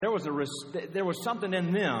there was something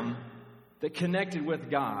in them that connected with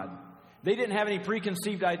God. They didn't have any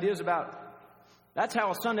preconceived ideas about. That's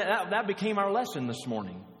how Sunday that became our lesson this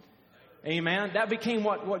morning. Amen. That became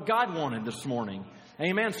what God wanted this morning.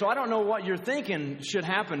 Amen. So I don't know what you're thinking should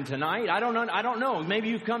happen tonight. I don't know. Maybe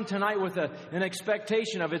you've come tonight with an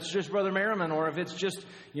expectation of it's just Brother Merriman, or if it's just,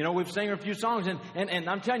 we've sang a few songs, and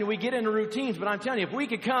I'm telling you, we get into routines, but I'm telling you, if we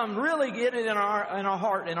could come really get it in our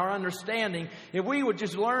heart and our understanding, if we would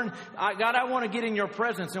just learn, God, I want to get in your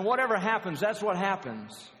presence, and whatever happens, that's what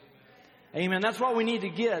happens. Amen. That's what we need to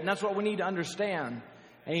get, and that's what we need to understand.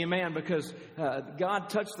 Amen. Because God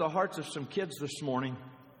touched the hearts of some kids this morning.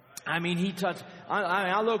 I mean, He touched.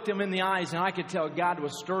 I looked them in the eyes, and I could tell God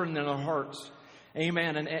was stirring in their hearts.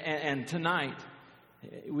 Amen. And tonight,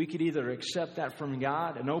 we could either accept that from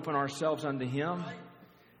God and open ourselves unto Him,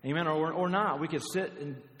 amen, or not. We could sit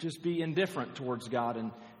and just be indifferent towards God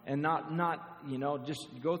and not just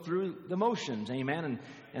go through the motions, amen.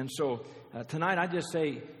 And so tonight, I just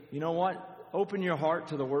say, you know what? Open your heart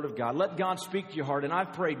to the Word of God. Let God speak to your heart. And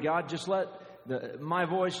I've prayed, God, just let my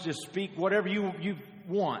voice just speak whatever you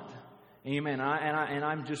want. Amen. And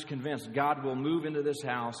I'm just convinced God will move into this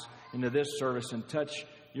house, into this service, and touch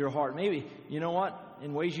your heart. Maybe, you know what?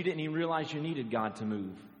 In ways you didn't even realize you needed God to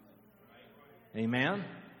move. Amen.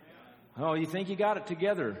 Oh, you think you got it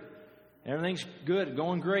together. Everything's good,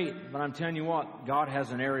 going great. But I'm telling you what, God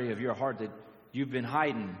has an area of your heart that you've been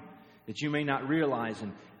hiding, that you may not realize.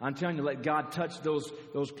 And I'm telling you, let God touch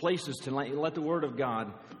those places tonight. Let the Word of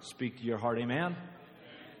God speak to your heart. Amen?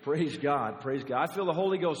 Praise God. Praise God. I feel the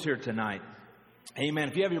Holy Ghost here tonight. Amen.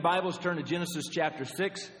 If you have your Bibles, turn to Genesis chapter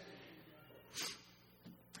 6.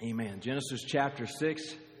 Amen. Genesis chapter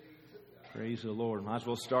 6. Praise the Lord. Might as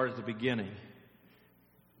well start at the beginning.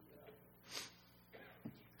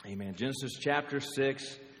 Amen. Genesis chapter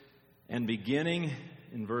 6 and beginning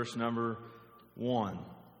in verse number 1.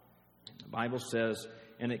 The Bible says,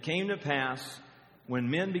 "And it came to pass, when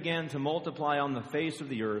men began to multiply on the face of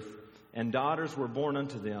the earth, and daughters were born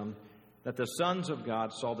unto them, that the sons of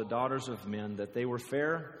God saw the daughters of men, that they were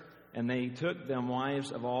fair, and they took them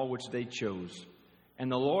wives of all which they chose.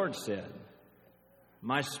 And the Lord said,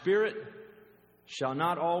 My spirit shall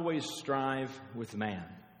not always strive with man,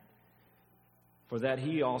 for that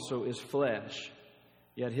he also is flesh,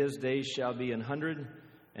 yet his days shall be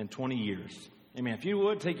 120 years. Amen. If you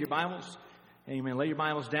would, take your Bibles. Amen. Lay your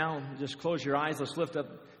Bibles down. Just close your eyes. Let's lift up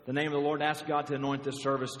the name of the Lord. Ask God to anoint this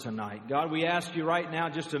service tonight. God, we ask you right now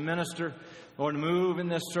just to minister, Lord, move in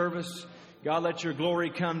this service. God, let your glory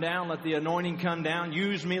come down. Let the anointing come down.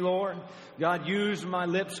 Use me, Lord. God, use my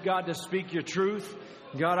lips, God, to speak your truth.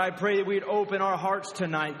 God, I pray that we'd open our hearts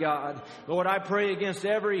tonight, God. Lord, I pray against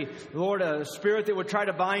every, Lord, spirit that would try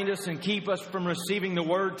to bind us and keep us from receiving the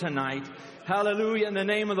word tonight. Hallelujah, in the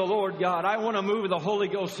name of the Lord, God. I want to move with the Holy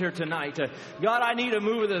Ghost here tonight. God, I need a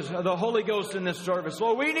move of the Holy Ghost in this service.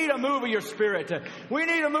 Lord, we need a move of your Spirit. We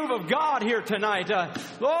need a move of God here tonight.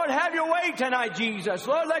 Lord, have your way tonight, Jesus.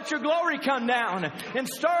 Lord, let your glory come down and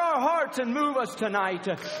stir our hearts and move us tonight.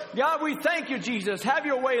 God, we thank you, Jesus. Have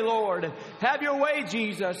your way, Lord. Have your way,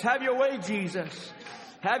 Jesus. Have your way, Jesus.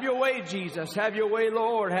 Have your way, Jesus. Have your way,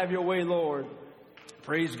 Lord. Have your way, Lord.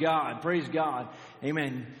 Praise God. Praise God.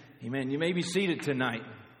 Amen. Amen. You may be seated tonight.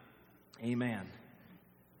 Amen.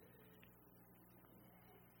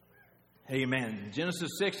 Amen.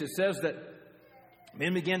 Genesis 6, it says that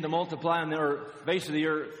men began to multiply on the face of the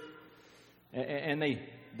earth. And they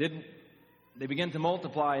began to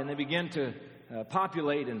multiply, and they began to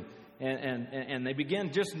populate, and they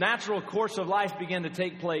began, just natural course of life began to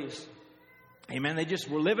take place. Amen. They just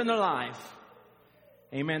were living their life.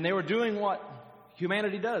 Amen. They were doing what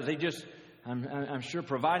humanity does. They just, I'm sure,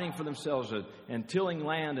 providing for themselves and tilling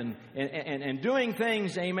land and doing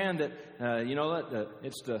things, amen, that,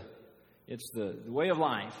 it's the way of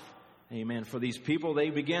life, amen. For these people, they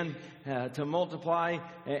begin to multiply,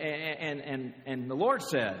 and the Lord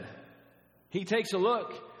said, He takes a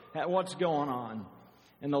look at what's going on,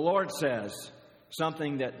 and the Lord says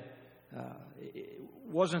something that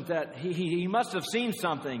wasn't that, He must have seen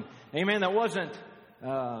something, amen, that wasn't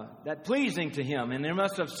that pleasing to Him, and they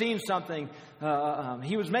must have seen something.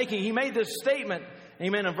 He made this statement,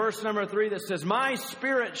 amen, in verse number 3 that says, My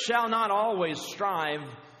spirit shall not always strive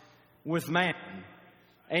with man.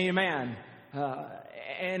 Amen.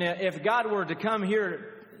 And if God were to come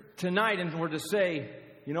here tonight and were to say,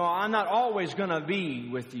 I'm not always going to be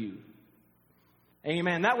with you.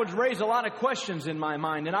 Amen. That would raise a lot of questions in my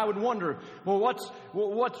mind, and I would wonder, well,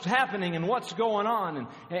 what's happening and what's going on?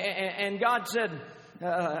 And God said,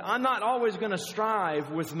 I'm not always going to strive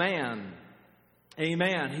with man.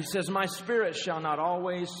 Amen. He says, my spirit shall not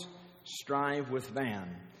always strive with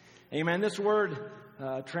man. Amen. This word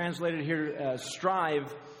translated here,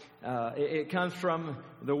 strive, it comes from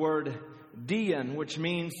the word dian, which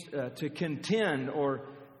means to contend or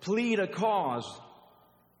plead a cause.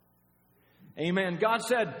 Amen. God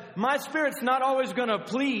said, my spirit's not always going to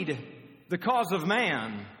plead the cause of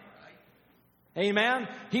man. Amen.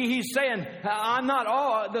 He's saying,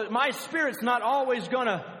 my spirit's not always going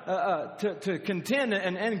to contend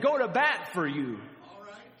and go to bat for you.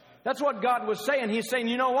 That's what God was saying. He's saying,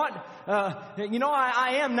 you know what?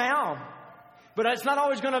 I am now, but it's not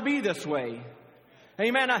always going to be this way.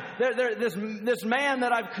 Amen. This man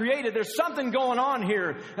that I've created, there's something going on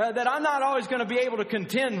here that I'm not always going to be able to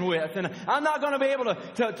contend with, and I'm not going to be able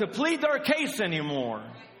to plead their case anymore.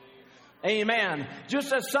 Amen.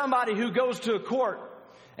 Just as somebody who goes to a court,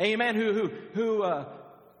 amen, who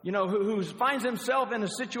finds himself in a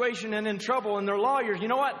situation and in trouble, and their lawyers, you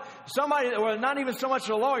know what? Somebody, well, not even so much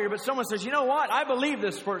a lawyer, but someone says, you know what? I believe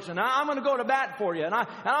this person. I'm going to go to bat for you, and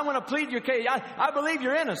I'm going to plead your case. I believe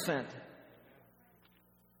you're innocent.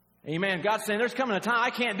 Amen. God's saying there's coming a time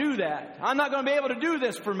I can't do that. I'm not going to be able to do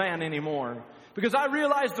this for man anymore. Because I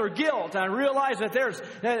realize their guilt. I realize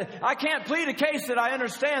that I can't plead a case that I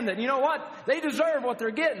understand that, you know what? They deserve what they're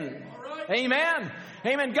getting. Right. Amen.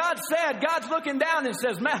 Amen. God's looking down and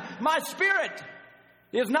says, my spirit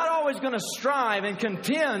is not always going to strive and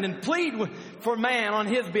contend and plead for man on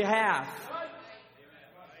his behalf.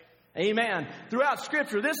 Amen. Throughout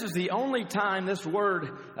Scripture, this is the only time this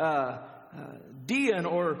word dian,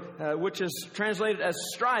 or which is translated as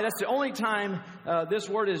strive. That's the only time this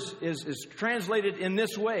word is translated in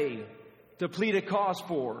this way, to plead a cause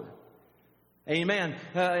for. Amen.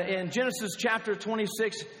 In Genesis chapter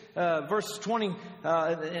 26, verse 20,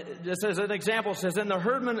 just as an example, says, and the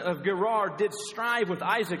herdmen of Gerar did strive with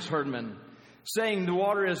Isaac's herdmen, saying, the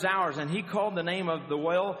water is ours. And he called the name of the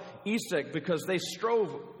well Esek, because they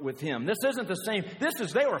strove with him. This isn't the same.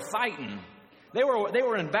 They were fighting. They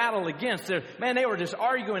were in battle against it. Man, they were just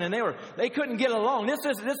arguing, and they couldn't get along. This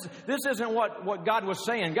isn't what God was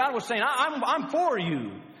saying. God was saying, I'm for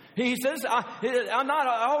you. He says, I'm not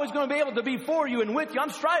always going to be able to be for you and with you.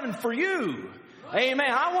 I'm striving for you. Amen.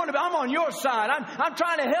 I'm on your side. I'm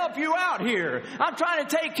trying to help you out here. I'm trying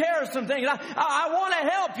to take care of some things. I want to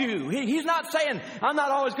help you. He's not saying I'm not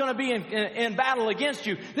always going to be in battle against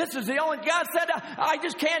you. This is the only, God said, I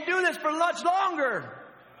just can't do this for much longer.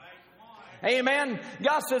 Amen.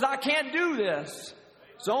 God says, I can't do this.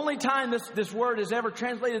 It's the only time this word is ever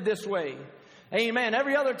translated this way. Amen.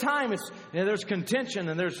 Every other time there's contention,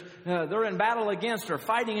 and they're in battle against or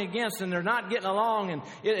fighting against, and they're not getting along, and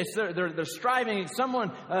they're striving,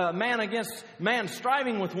 man against man,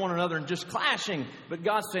 striving with one another and just clashing. But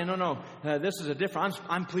God's saying, no, this is a different.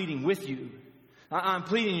 I'm pleading with you. I'm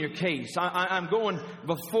pleading your case. I'm going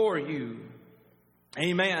before you.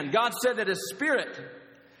 Amen. God said that His Spirit,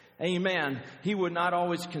 amen, He would not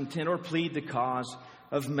always contend or plead the cause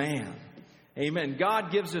of man. Amen.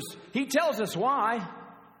 God gives us, He tells us why.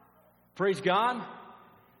 Praise God.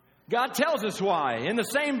 God tells us why. In the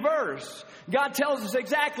same verse, God tells us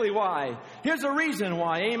exactly why. Here's a reason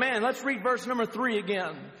why. Amen. Let's read verse number 3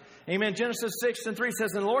 again. Amen. Genesis 6:3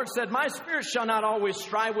 says, and the Lord said, my spirit shall not always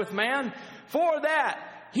strive with man, for that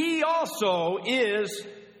he also is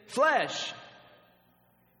flesh.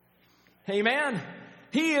 Amen.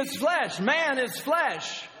 He is flesh. Man is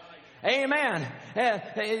flesh. Amen.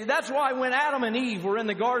 That's why when Adam and Eve were in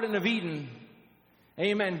the Garden of Eden,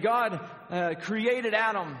 amen, God created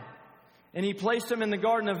Adam, and He placed him in the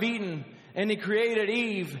Garden of Eden, and He created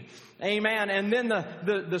Eve. Amen. And then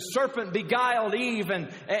the serpent beguiled Eve,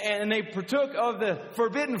 and they partook of the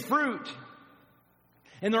forbidden fruit,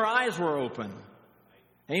 and their eyes were open.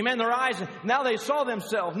 Amen. Their eyes, now they saw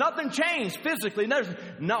themselves. Nothing changed physically.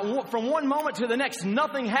 From one moment to the next,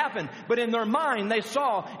 nothing happened. But in their mind, they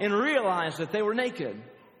saw and realized that they were naked.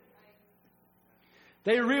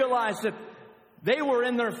 They realized that they were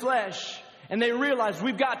in their flesh, and they realized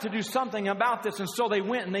we've got to do something about this. And so they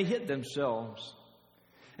went and they hid themselves.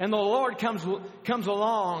 And the Lord comes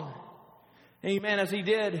along, amen, as He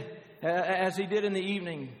did in the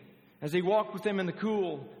evening, as He walked with them in the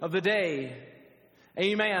cool of the day.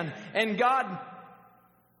 Amen. And God,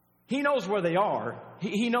 He knows where they are.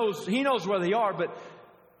 He knows where they are, but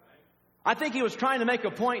I think He was trying to make a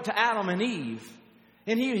point to Adam and Eve.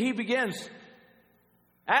 And He begins,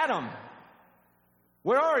 Adam,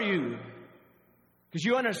 where are you? Because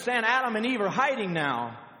you understand, Adam and Eve are hiding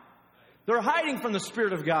now. They're hiding from the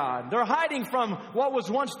Spirit of God. They're hiding from what was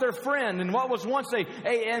once their friend and what was once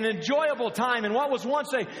an enjoyable time and what was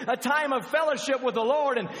once a time of fellowship with the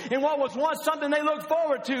Lord and what was once something they looked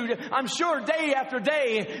forward to, I'm sure, day after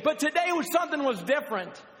day. But today something was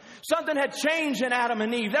different. Something had changed in Adam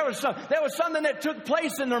and Eve. There was something that took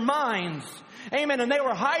place in their minds. Amen. And they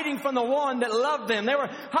were hiding from the one that loved them. They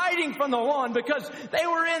were hiding from the one because they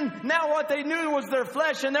were in now what they knew was their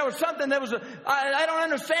flesh. And there was something that was, I don't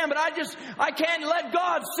understand, but I can't let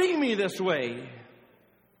God see me this way.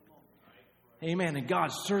 Amen. And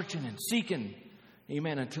God's searching and seeking.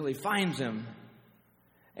 Amen. Until He finds him.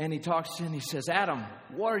 And He talks to him. He says, Adam,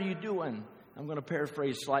 what are you doing? I'm going to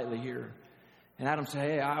paraphrase slightly here. And Adam said,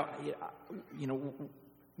 hey,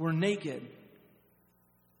 we're naked.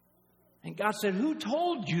 And God said, who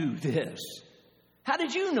told you this? How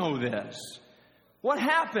did you know this? What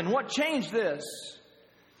happened? What changed this?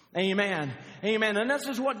 Amen. Amen. And this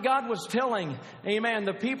is what God was telling, amen,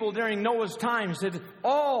 the people during Noah's times, that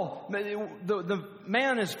all, the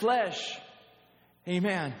man is flesh.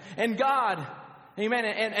 Amen. And God, amen,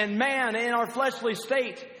 and man in our fleshly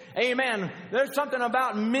state, amen. There's something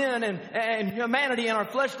about men and humanity in our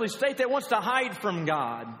fleshly state that wants to hide from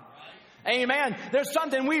God. Amen. There's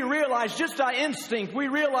something we realize just by instinct. We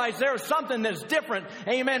realize there's something that's different,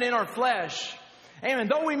 amen, in our flesh. Amen.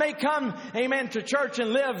 Though we may come, amen, to church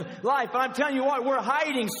and live life, but I'm telling you what, we're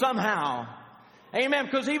hiding somehow. Amen.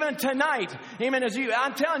 Because even tonight, amen,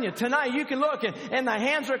 I'm telling you, tonight you can look and the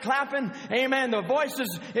hands are clapping. Amen. The voice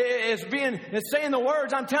is saying the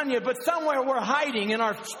words. I'm telling you, but somewhere we're hiding in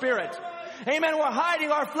our spirit. Amen. We're hiding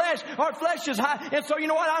our flesh. Our flesh is high. And so you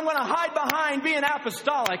know what? I'm going to hide behind being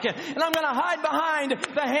apostolic. And I'm going to hide behind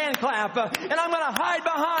the hand clap. And I'm going to hide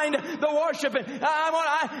behind the worship.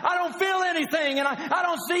 I don't feel anything. And I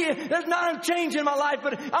don't see it. There's not a change in my life.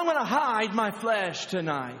 But I'm going to hide my flesh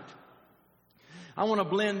tonight. I want to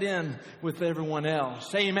blend in with everyone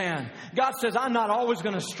else. Amen. God says, I'm not always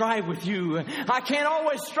going to strive with you. I can't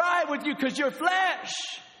always strive with you because you're flesh.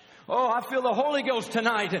 Oh, I feel the Holy Ghost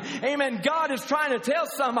tonight. Amen. God is trying to tell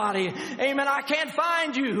somebody, amen, I can't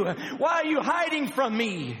find you. Why are you hiding from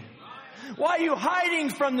me? Why are you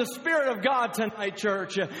hiding from the Spirit of God tonight,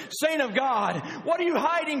 church? Saint of God, what are you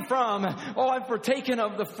hiding from? Oh, I'm partaking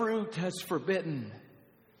of the fruit that's forbidden.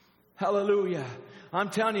 Hallelujah. I'm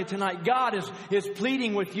telling you tonight, God is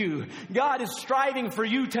pleading with you. God is striving for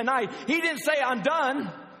you tonight. He didn't say, I'm done.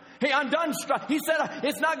 Hey, I'm done. He said,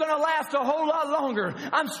 it's not going to last a whole lot longer.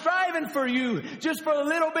 I'm striving for you just for a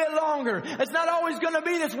little bit longer. It's not always going to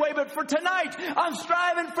be this way, but for tonight, I'm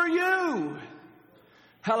striving for you.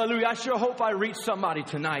 Hallelujah. I sure hope I reach somebody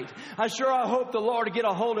tonight. I hope the Lord will get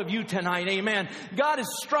a hold of you tonight. Amen. God is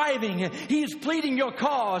striving. He's pleading your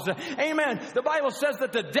cause. Amen. The Bible says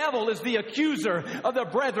that the devil is the accuser of the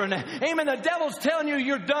brethren. Amen. The devil's telling you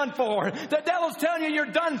you're done for. The devil's telling you you're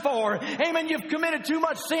done for. Amen. You've committed too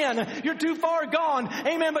much sin. You're too far gone.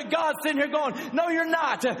 Amen. But God's sitting here going, no, you're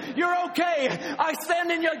not. You're okay. I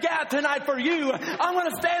stand in your gap tonight for you. I'm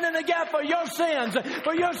going to stand in the gap for your sins,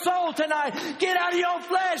 for your soul tonight. Get out of your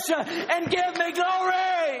flesh and give me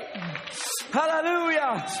glory.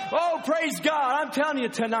 Hallelujah. Oh, praise God. I'm telling you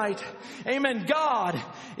tonight. Amen. God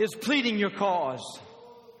is pleading your cause.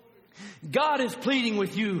 God is pleading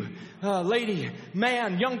with you, lady,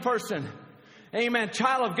 man, young person. Amen.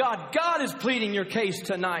 Child of God. God is pleading your case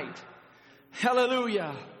tonight.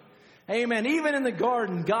 Hallelujah. Amen. Even in the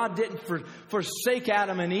garden, God didn't forsake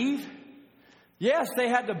Adam and Eve. Yes, they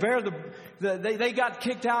had to bear they got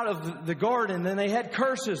kicked out of the garden and they had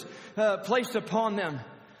curses placed upon them.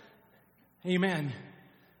 Amen.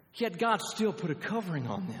 Yet God still put a covering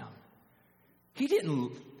on them. He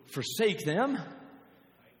didn't forsake them.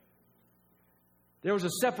 There was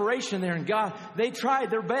a separation there, and God, they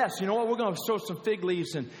tried their best. You know what? We're going to sow some fig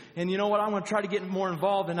leaves, and you know what? I'm going to try to get more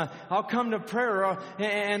involved, and I'll come to prayer,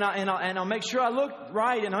 and I'll make sure I look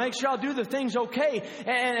right, and I'll make sure I'll do the things okay,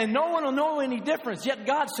 and no one will know any difference. Yet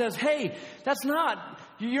God says, hey,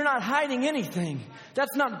 you're not hiding anything.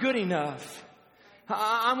 That's not good enough.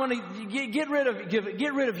 I'm going to get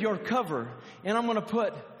rid of your cover, and I'm going to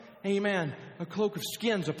put, amen, a cloak of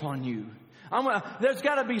skins upon you. There's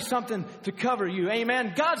got to be something to cover you.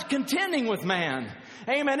 Amen. God's contending with man.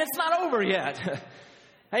 Amen. It's not over yet.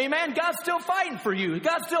 Amen. God's still fighting for you.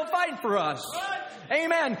 God's still fighting for us.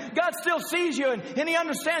 Amen. God still sees you and He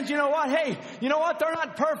understands, you know what? Hey, you know what? They're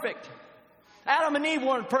not perfect. Adam and Eve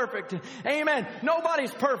weren't perfect. Amen.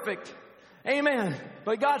 Nobody's perfect. Amen.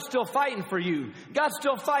 But God's still fighting for you. God's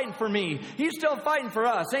still fighting for me. He's still fighting for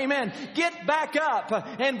us. Amen. Get back up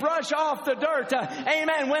and brush off the dirt.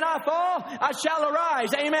 Amen. When I fall, I shall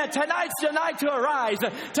arise. Amen. Tonight's the night to arise.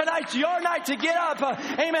 Tonight's your night to get up.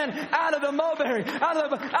 Amen. Out of the mulberry, out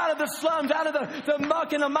of the slums, out of the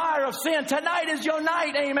muck and the mire of sin. Tonight is your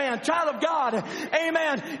night. Amen. Child of God.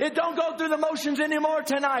 Amen. It don't go through the motions anymore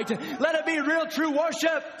tonight. Let it be real true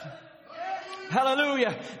worship.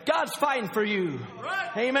 Hallelujah. God's fighting for you.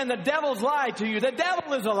 Amen. The devil's lied to you. The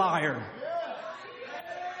devil is a liar.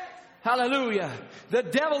 Hallelujah. The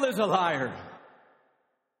devil is a liar.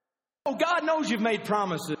 Oh, God knows you've made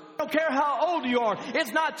promises. I don't care how old you are.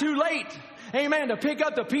 It's not too late. Amen. To pick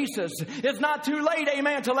up the pieces. It's not too late.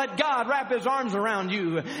 Amen. To let God wrap His arms around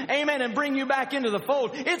you. Amen. And bring you back into the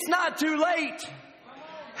fold. It's not too late.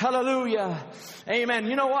 Hallelujah. Amen.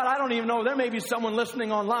 You know what? I don't even know. There may be someone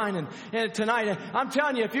listening online and tonight. I'm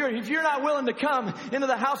telling you, if you're not willing to come into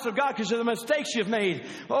the house of God because of the mistakes you've made,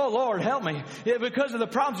 oh Lord, help me. Because of the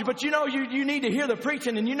problems. But you know, you need to hear the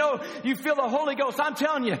preaching, and you know, you feel the Holy Ghost. I'm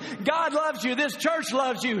telling you, God loves you. This church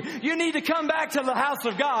loves you. You need to come back to the house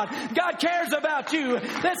of God. God cares about you.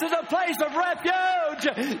 This is a place of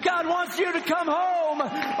refuge. God wants you to come home.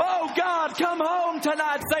 Oh God, come home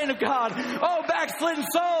tonight, saint of God. Oh, backslidden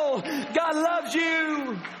soul, God loves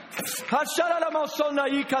you.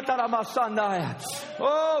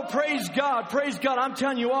 Oh, praise God, praise God. I'm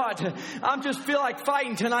telling you what, I just feel like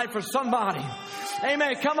fighting tonight for somebody.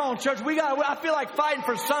 Amen. Come on, church. I feel like fighting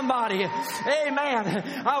for somebody. Amen.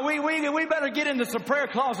 We better get into some prayer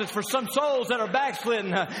closets for some souls that are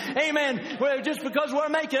backslidden. Amen. Well, just because we're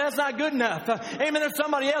making it, that's not good enough. Amen. There's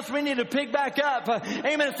somebody else we need to pick back up.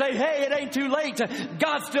 Amen. And say, hey, it ain't too late.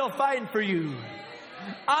 God's still fighting for you.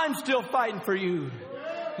 I'm still fighting for you.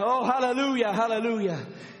 Oh, hallelujah, hallelujah.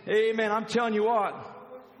 Amen. I'm telling you what,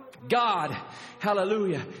 God,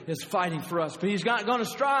 hallelujah, is fighting for us. But He's not going to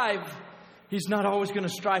strive. He's not always going to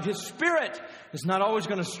strive. His Spirit is not always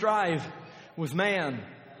going to strive with man.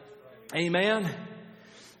 Amen.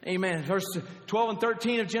 Amen. Verse 12 and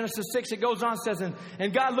 13 of Genesis 6, it goes on, it says,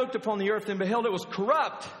 and God looked upon the earth and beheld it was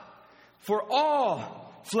corrupt, for all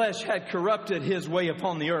flesh had corrupted his way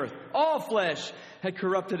upon the earth. All flesh had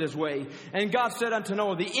corrupted his way. And God said unto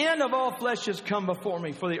Noah, the end of all flesh is come before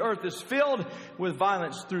me, for the earth is filled with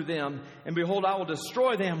violence through them. And behold, I will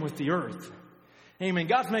destroy them with the earth. Amen.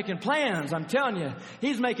 God's making plans. I'm telling you,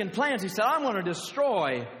 He's making plans. He said, I'm going to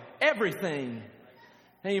destroy everything.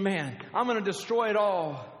 Amen. I'm going to destroy it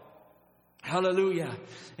all. Hallelujah.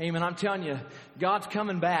 Amen. I'm telling you, God's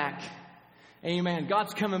coming back. Amen.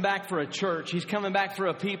 God's coming back for a church. He's coming back for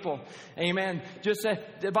a people. Amen. Just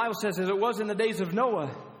the Bible says, as it was in the days of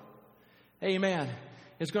Noah. Amen.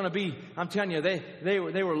 It's going to be, I'm telling you, they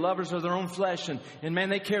were lovers of their own flesh, and man,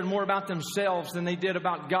 they cared more about themselves than they did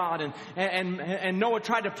about God. And Noah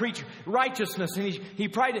tried to preach righteousness, and he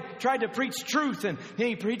tried to preach truth, and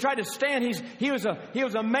he tried to stand. He was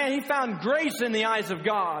a man. He found grace in the eyes of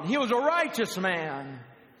God. He was a righteous man.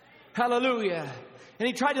 Hallelujah. And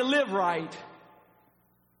he tried to live right.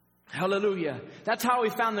 Hallelujah. That's how he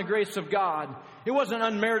found the grace of God. It wasn't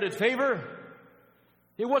unmerited favor.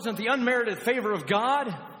 It wasn't the unmerited favor of God.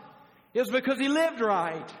 It was because he lived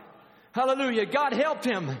right. Hallelujah. God helped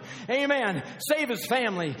him. Amen. Save his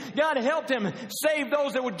family. God helped him save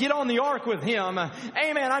those that would get on the ark with him.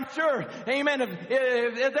 Amen. I'm sure, amen,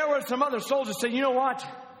 if there were some other souls that said, you know what?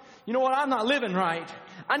 I'm not living right.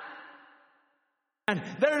 There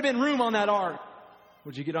would have been room on that ark.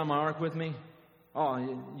 Would you get on my ark with me? Oh,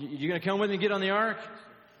 you're going to come with me and get on the ark?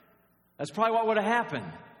 That's probably what would have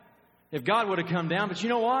happened if God would have come down. But you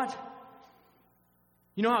know what?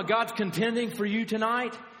 You know how God's contending for you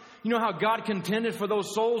tonight? You know how God contended for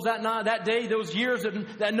those souls that night, that day, those years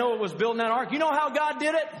that Noah was building that ark? You know how God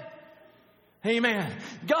did it? Amen.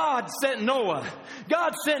 God sent Noah.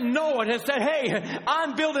 God sent Noah and said, hey,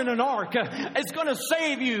 I'm building an ark. It's going to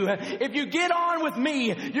save you. If you get on with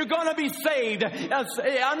me, you're going to be saved.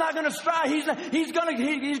 I'm not going to strive. He's going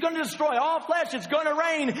to destroy all flesh. It's going to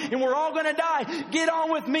rain and we're all going to die. Get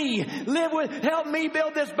on with me. Help me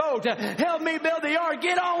build this boat. Help me build the ark.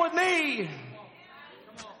 Get on with me.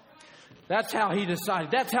 That's how he decided.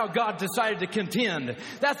 That's how God decided to contend.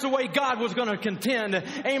 That's the way God was going to contend.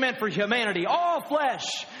 Amen. For humanity. All flesh,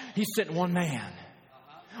 He sent one man.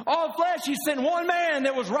 All flesh, He sent one man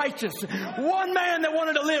that was righteous. One man that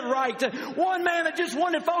wanted to live right. One man that just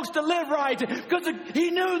wanted folks to live right. Because he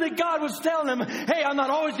knew that God was telling him, hey, I'm not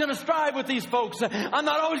always going to strive with these folks. I'm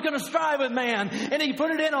not always going to strive with man. And He put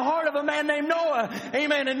it in the heart of a man named Noah.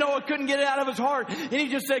 Amen. And Noah couldn't get it out of his heart. And he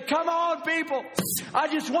just said, come on, people. I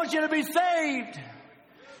just want you to be saved.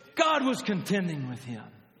 God was contending with him.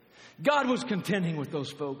 God was contending with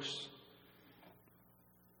those folks.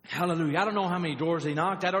 Hallelujah. I don't know how many doors he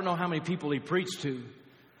knocked. I don't know how many people he preached to.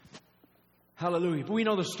 Hallelujah. But we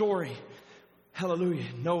know the story. Hallelujah.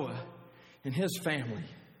 Noah and his family.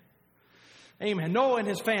 Amen. Noah and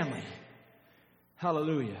his family.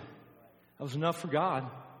 Hallelujah. That was enough for God.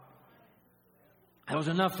 That was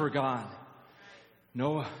enough for God.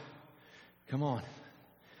 Noah, come on.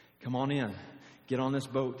 Come on in. Get on this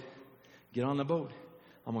boat. Get on the boat.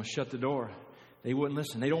 I'm going to shut the door. They wouldn't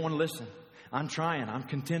listen. They don't want to listen. I'm trying. I'm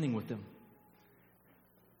contending with them.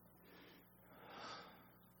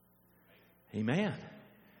 Amen.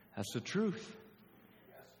 That's the truth.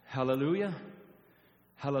 Hallelujah.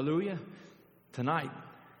 Hallelujah. Tonight,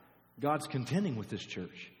 God's contending with this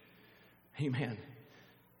church. Amen.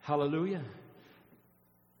 Hallelujah.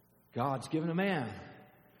 God's given a man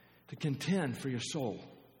to contend for your soul.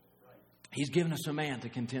 He's given us a man to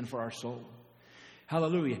contend for our soul.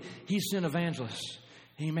 Hallelujah. He sent evangelists,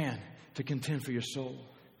 amen, to contend for your soul.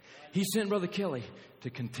 He sent Brother Kelly to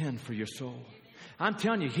contend for your soul. I'm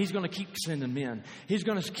telling you, he's going to keep sending men. He's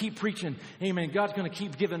going to keep preaching. Amen. God's going to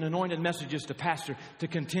keep giving anointed messages to pastor to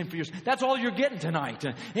contend for you. That's all you're getting tonight.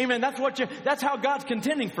 Amen. That's how God's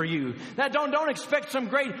contending for you. Don't expect some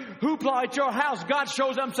great hoopla at your house. God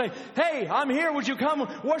shows up and say, hey, I'm here. Would you come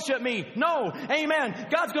worship me? No. Amen.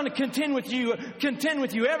 God's going to contend with you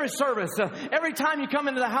every service. Every time you come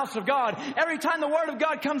into the house of God. Every time the word of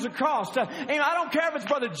God comes across. Amen. I don't care if it's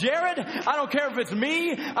Brother Jared. I don't care if it's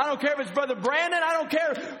me. I don't care if it's Brother Brandon. I don't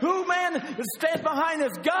care who, man, stands behind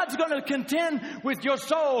this. God's going to contend with your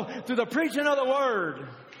soul through the preaching of the word.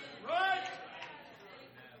 Right.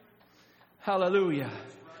 Hallelujah.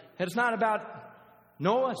 And it's not about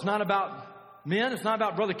Noah. It's not about men. It's not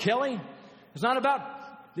about Brother Kelly. It's not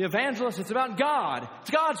about the evangelist. It's about God. It's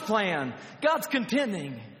God's plan. God's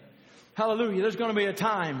contending. Hallelujah. There's going to be a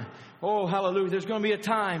time. Oh, hallelujah. There's going to be a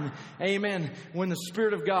time, amen, when the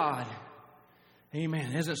Spirit of God,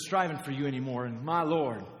 amen, isn't striving for you anymore. And my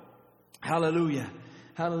Lord, hallelujah,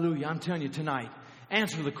 hallelujah. I'm telling you tonight,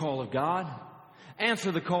 answer the call of God.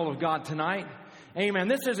 Answer the call of God tonight. Amen.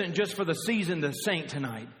 This isn't just for the seasoned saint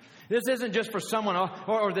tonight. This isn't just for someone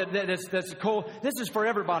or that's cold. This is for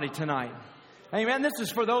everybody tonight. Amen. This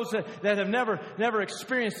is for those that have never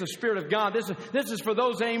experienced the Spirit of God. This is for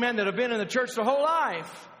those, amen, that have been in the church their whole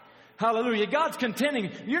life. Hallelujah. God's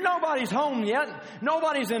contending. You're nobody's home yet.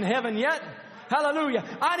 Nobody's in heaven yet. Hallelujah.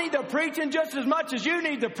 I need the preaching just as much as you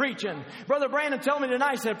need the preaching. Brother Brandon told me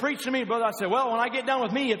tonight, he said, preach to me, brother. I said, well, when I get done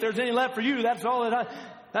with me, if there's any left for you, that's all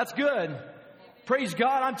that's good. Praise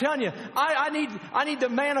God. I'm telling you, I need the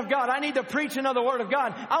man of God. I need the preaching of the word of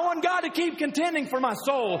God. I want God to keep contending for my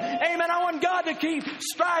soul. Amen. I want God to keep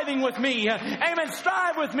striving with me. Amen.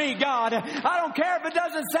 Strive with me, God. I don't care if it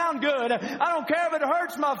doesn't sound good. I don't care if it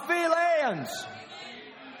hurts my feelings.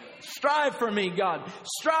 Strive for me, God.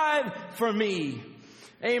 Strive for me.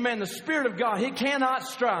 Amen. The Spirit of God, He cannot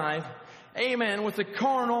strive, amen, with the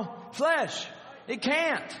carnal flesh. It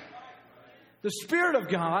can't. The Spirit of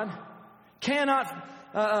God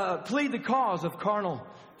cannot plead the cause of carnal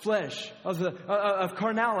flesh, of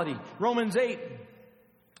carnality. Romans 8,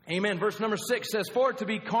 amen, verse number 6 says, for it to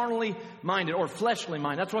be carnally minded or fleshly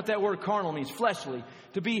minded. That's what that word carnal means, fleshly.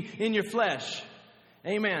 To be in your flesh.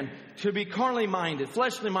 Amen. To be carnally minded,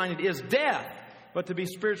 fleshly minded is death, but to be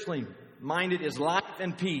spiritually minded is life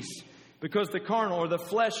and peace, because the carnal or the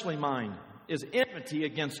fleshly mind is enmity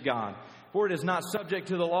against God, for it is not subject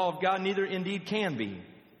to the law of God, neither indeed can be.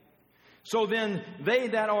 So then they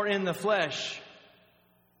that are in the flesh,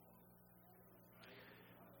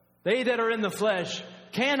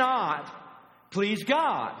 cannot please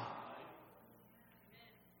God.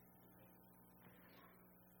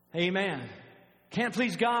 Amen. Can't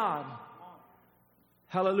please God.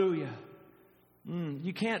 Hallelujah.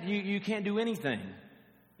 You can't do anything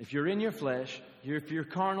if you're in your flesh. If you're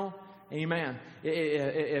carnal. Amen.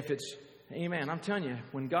 If it's, amen. I'm telling you,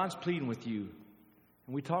 when God's pleading with you,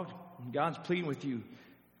 and we talked, God's pleading with you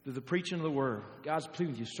through the preaching of the word. God's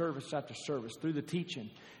pleading with you service after service through the teaching.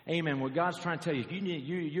 Amen. What God's trying to tell you,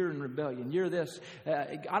 you're in rebellion. You're this.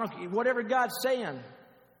 Whatever God's saying.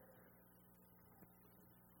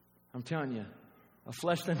 I'm telling you. A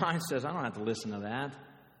fleshly mind says, I don't have to listen to that.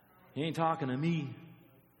 He ain't talking to me.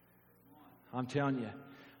 I'm telling you,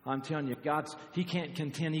 He can't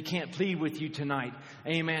contend. He can't plead with you tonight.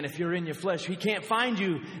 Amen. If you're in your flesh, He can't find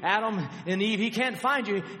you. Adam and Eve, He can't find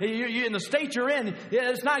you. You're in the state you're in.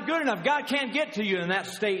 It's not good enough. God can't get to you in that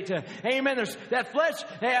state. Amen. There's that flesh.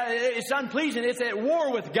 It's unpleasing. It's at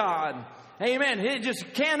war with God. Amen. It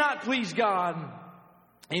just cannot please God.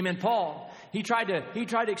 Amen. Paul, he tried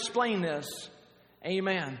to explain this.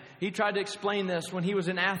 Amen. He tried to explain this when he was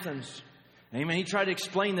in Athens. Amen. He tried to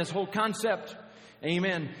explain this whole concept.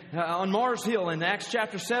 Amen. On Mars Hill in Acts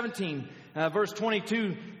chapter 17, verse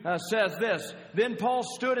 22 says this. Then Paul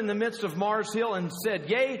stood in the midst of Mars Hill and said,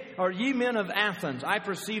 Yea, are ye men of Athens? I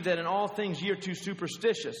perceive that in all things ye are too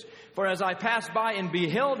superstitious. For as I passed by and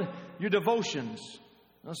beheld your devotions.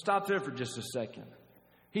 Now stop there for just a second.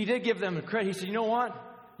 He did give them the credit. He said, you know what?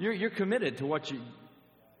 You're committed to what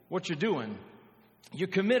you're doing. You're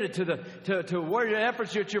committed to where your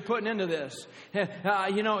efforts that you're putting into this.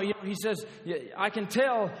 He says, I can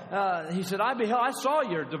tell. He said, I saw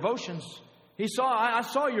your devotions. I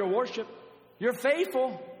saw your worship. You're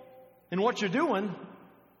faithful in what you're doing.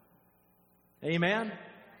 Amen.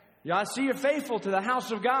 Yeah, I see you're faithful to the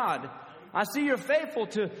house of God. I see you're faithful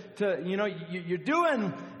to you're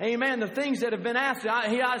doing, amen, the things that have been asked.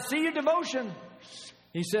 I see your devotion.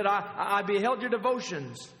 He said, I beheld your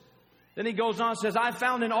devotions. Then he goes on and says, I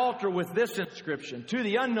found an altar with this inscription, to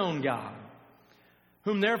the unknown God,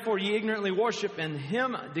 whom therefore ye ignorantly worship, and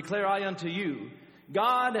him declare I unto you,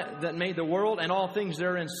 God that made the world and all things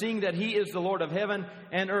therein, seeing that he is the Lord of heaven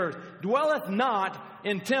and earth, dwelleth not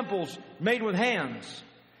in temples made with hands.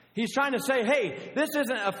 He's trying to say, hey, this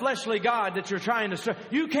isn't a fleshly God that you're trying to serve.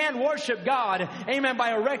 You can't worship God, amen,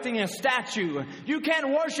 by erecting a statue. You can't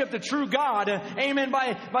worship the true God, amen,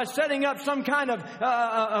 by setting up some kind of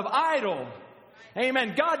idol.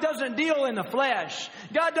 Amen. God doesn't deal in the flesh.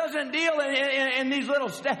 God doesn't deal in these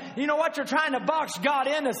little you know what? You're trying to box God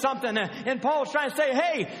into something. And Paul's trying to say,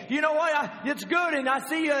 hey, you know what? It's good. And I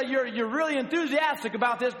see you're really enthusiastic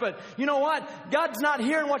about this. But you know what? God's not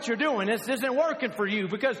hearing what you're doing. This isn't working for you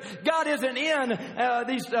because God isn't in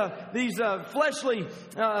these fleshly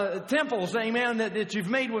temples, amen, that you've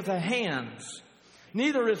made with the hands.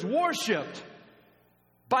 Neither is worshipped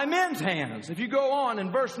by men's hands. If you go on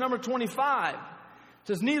in verse number 25, it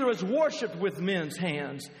says, neither is worshipped with men's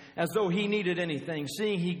hands, as though he needed anything,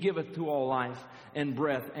 seeing he giveth to all life and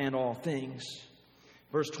breath and all things.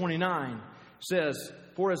 Verse 29 says,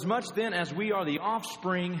 for as much then as we are the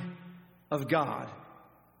offspring of God,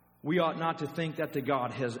 we ought not to think that the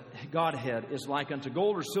Godhead is like unto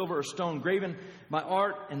gold or silver or stone graven by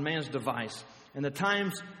art and man's device. In the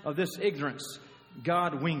times of this ignorance,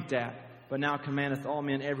 God winked at, but now commandeth all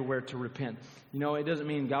men everywhere to repent. You know, it doesn't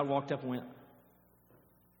mean God walked up and went,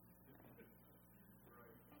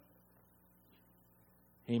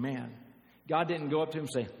 amen. God didn't go up to him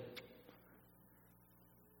and say,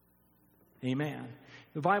 amen.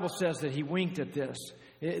 The Bible says that he winked at this.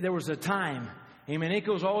 There was a time, amen. It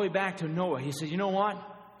goes all the way back to Noah. He said, you know what?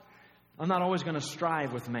 I'm not always going to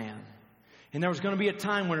strive with man. And there was going to be a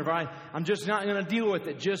time whenever I'm just not going to deal with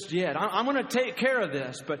it just yet. I'm going to take care of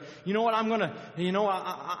this. But you know what?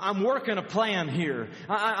 I'm working a plan here.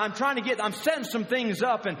 I'm setting some things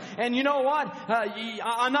up. And you know what?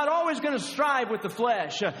 I'm not always going to strive with the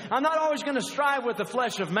flesh. I'm not always going to strive with the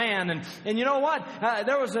flesh of man. And you know what?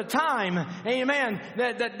 There was a time, amen,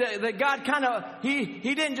 that God kind of, he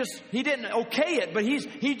didn't okay it, but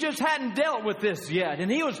he just hadn't dealt with this yet.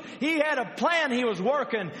 And he had a plan he was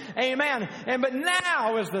working, amen. But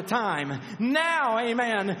now is the time. Now,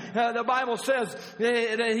 amen, the Bible says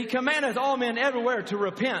that he commandeth all men everywhere to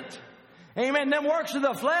repent. Amen. Them works of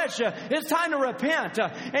the flesh, it's time to repent.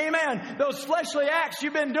 Amen. Those fleshly acts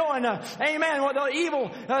you've been doing, amen, the evil,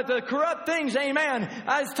 the corrupt things, amen.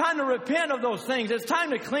 It's time to repent of those things. It's time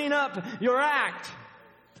to clean up your act.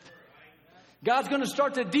 God's going to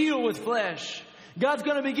start to deal with flesh. God's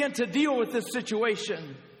going to begin to deal with this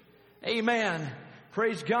situation. Amen.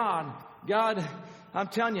 Praise God. God, I'm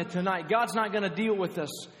telling you tonight, God's not going to deal with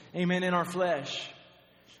us, amen, in our flesh.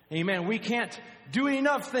 Amen. We can't do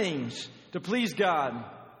enough things to please God.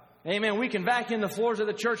 Amen. We can vacuum the floors of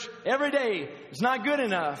the church every day. It's not good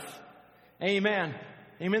enough. Amen.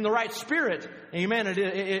 Amen. The right spirit. Amen.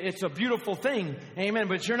 It's a beautiful thing. Amen.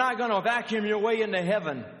 But you're not going to vacuum your way into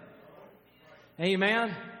heaven.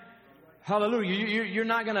 Amen. Hallelujah. You're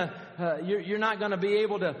not going to be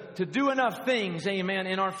able to do enough things, amen,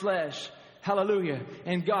 in our flesh. Hallelujah.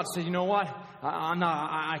 And God said, you know what?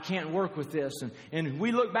 I can't work with this. And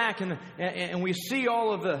we look back and we see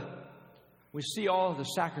all of the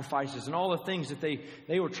sacrifices and all the things that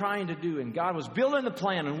they were trying to do. And God was building the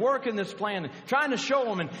plan and working this plan and trying to show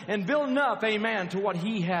them and building up, amen, to what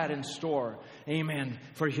he had in store, amen,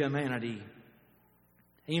 for humanity.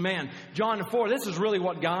 Amen. John 4, this is really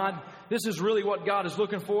what God is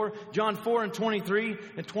looking for. John 4 and 23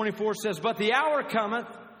 and 24 says, but the hour cometh,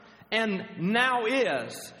 and now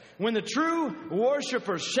is, when the true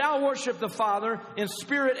worshipers shall worship the Father in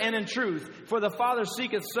spirit and in truth, for the Father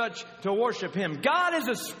seeketh such to worship Him. God is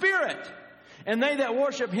a spirit, and they that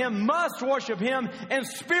worship Him must worship Him in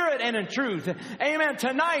spirit and in truth. Amen.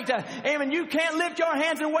 Tonight, amen, you can't lift your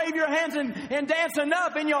hands and wave your hands and dance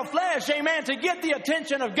enough in your flesh, amen, to get the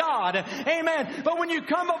attention of God. Amen. But when you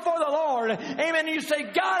come before the Lord, amen, and you say,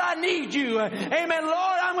 God, I need you. Amen.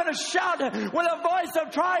 Lord, I'm going to shout with a voice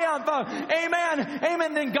of triumph. Amen.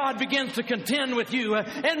 Amen. Then God begins to contend with you.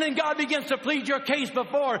 And then God begins to plead your case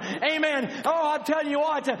before. Amen. Oh, I'm telling you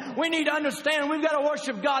what, we need to understand we've got to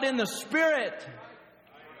worship God in the Spirit.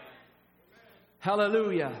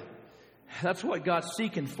 Hallelujah. That's what God's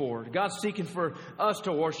seeking for. God's seeking for us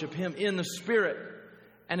to worship Him in the Spirit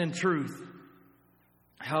and in truth.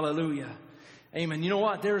 Hallelujah. Amen. You know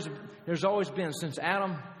what? There's always been, since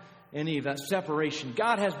Adam and Eve, that separation.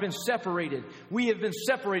 God has been separated. We have been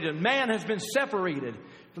separated. Man has been separated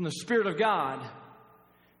from the Spirit of God.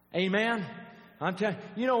 Amen. I'm telling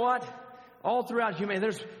you, you know what? All throughout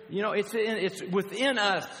humanity, it's within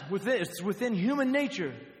us. It's within human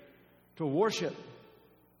nature to worship.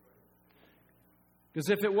 Because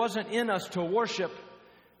if it wasn't in us to worship,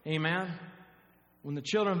 amen, when the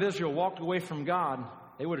children of Israel walked away from God,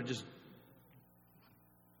 they would have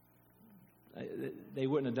they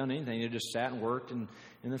wouldn't have done anything. They just sat and worked in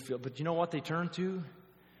the field. But you know what they turned to?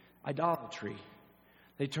 Idolatry.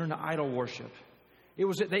 They turned to idol worship. They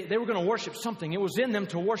were going to worship something. It was in them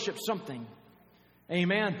to worship something.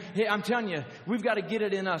 Amen. Hey, I'm telling you, we've got to get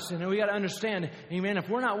it in us, and we got to understand, amen, if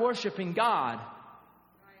we're not worshiping God,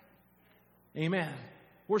 amen,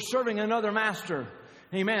 we're serving another master.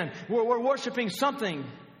 Amen. We're worshiping something.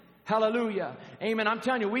 Hallelujah. Amen. I'm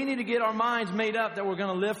telling you, we need to get our minds made up that we're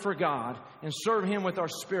going to live for God and serve Him with our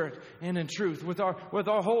spirit and in truth, with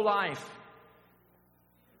our whole life.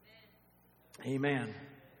 Amen.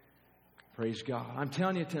 Praise God. I'm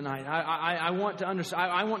telling you tonight, I want to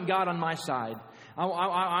understand. I want God on my side.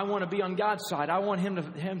 I want to be on God's side. I want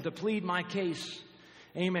Him to plead my case.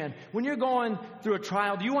 Amen. When you're going through a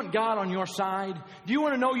trial, do you want God on your side? Do you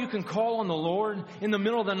want to know you can call on the Lord in the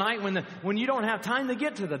middle of the night when you don't have time to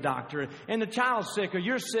get to the doctor and the child's sick or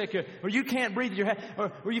you're sick or you can't breathe your head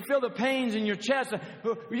or you feel the pains in your chest?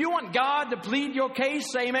 You want God to plead your case?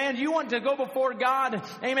 Amen. Do you want to go before God?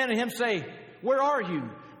 Amen. And Him say, where are you?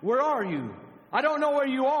 Where are you? I don't know where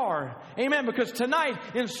you are. Amen. Because tonight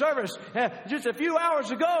in service, just a few hours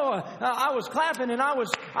ago, I was clapping and I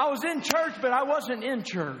was in church, but I wasn't in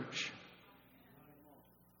church.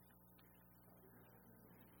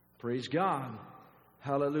 Praise God.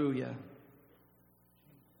 Hallelujah.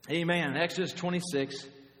 Amen. Exodus 26.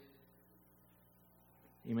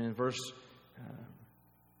 Amen. Verse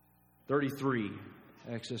 33.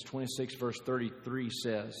 Exodus 26 verse 33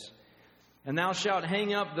 says, and thou shalt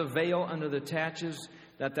hang up the veil under the taches,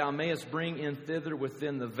 that thou mayest bring in thither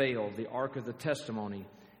within the veil the ark of the testimony.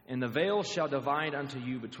 And the veil shall divide unto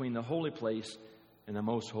you between the holy place and the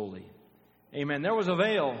most holy. Amen. There was a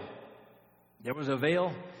veil. There was a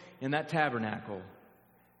veil in that tabernacle.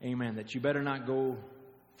 Amen. That you better not go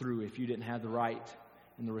through if you didn't have the right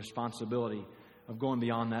and the responsibility of going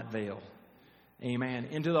beyond that veil. Amen.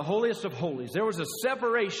 Into the holiest of holies. There was a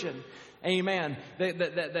separation, amen,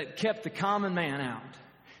 that kept the common man out.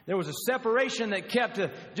 There was a separation that kept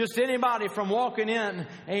just anybody from walking in,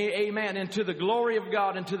 amen, into the glory of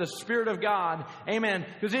God, into the Spirit of God. Amen.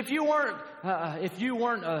 Because if you weren't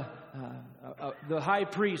the high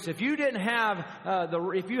priest, if you didn't have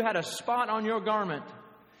if you had a spot on your garment,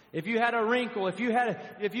 if you had a wrinkle, if you had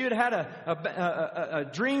a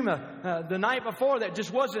dream the night before that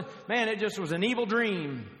just wasn't, man, it just was an evil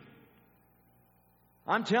dream.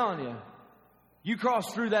 I'm telling you, you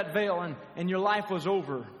crossed through that veil and your life was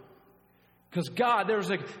over. Because God,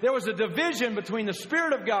 there was a division between the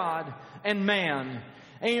Spirit of God and man.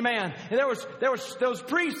 Amen. And there was those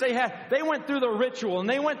priests, they went through the ritual and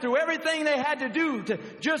they went through everything they had to do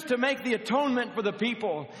to make the atonement for the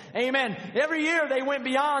people. Amen. Every year they went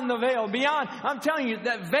beyond the veil, beyond. I'm telling you,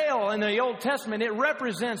 that veil in the Old Testament, it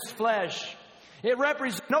represents flesh.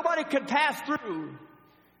 Nobody could pass through.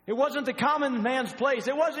 It wasn't the common man's place.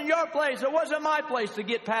 It wasn't your place. It wasn't my place to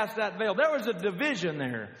get past that veil. There was a division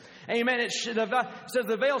there. Amen. It says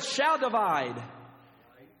the veil shall divide.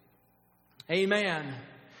 Amen.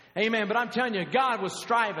 Amen. But I'm telling you, God was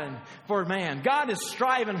striving for man. God is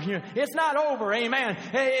striving here. It's not over. Amen.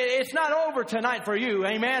 It's not over tonight for you.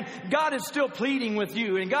 Amen. God is still pleading with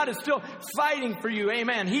you and God is still fighting for you.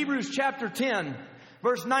 Amen. Hebrews chapter 10,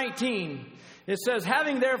 verse 19. It says,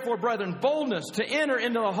 having therefore, brethren, boldness to enter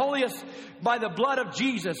into the holiest by the blood of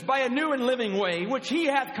Jesus, by a new and living way, which He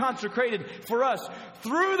hath consecrated for us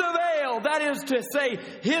through the veil, that is to say,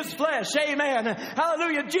 His flesh. Amen.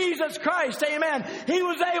 Hallelujah. Jesus Christ. Amen. He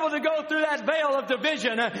was able to go through that veil of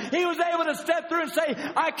division. He was able to step through and say,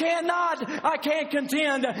 I can't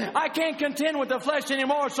contend with the flesh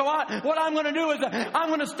anymore. So what I'm going to do is I'm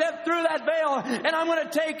going to step through that veil and I'm going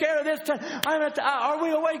to take care of this. Are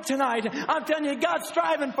we awake tonight? I'm telling you, God's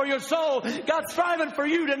striving for your soul. God's striving for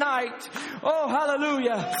you tonight. Oh,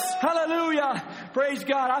 hallelujah. Hallelujah. Praise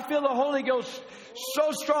God. I feel the Holy Ghost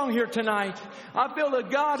so strong here tonight. I feel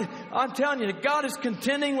that God, I'm telling you, God is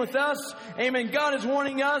contending with us. Amen. God is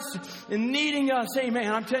wanting us and needing us.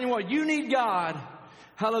 Amen. I'm telling you what, you need God.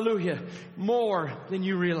 Hallelujah. More than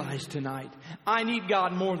you realize tonight. I need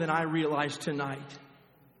God more than I realize tonight.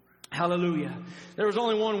 Hallelujah. There was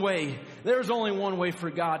only one way. There's only one way for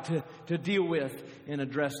God to deal with and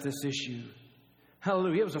address this issue.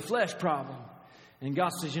 Hallelujah. It was a flesh problem. And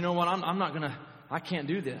God says, you know what? I can't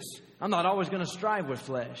do this. I'm not always going to strive with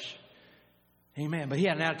flesh. Amen. But He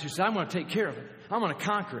had an attitude. He said, I'm going to take care of it. I'm going to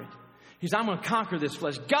conquer it. He said, I'm going to conquer this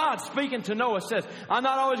flesh. God speaking to Noah says, I'm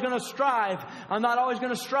not always going to strive. I'm not always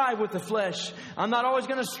going to strive with the flesh. I'm not always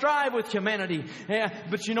going to strive with humanity.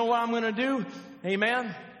 But you know what I'm going to do?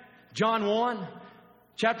 Amen. John 1,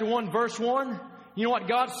 chapter 1, verse 1. You know what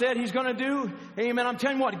God said He's going to do? Amen. I'm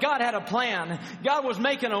telling you what, God had a plan. God was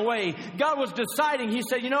making a way. God was deciding. He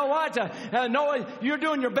said, you know what? Noah, you're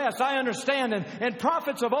doing your best. I understand. And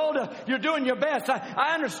prophets of old, you're doing your best.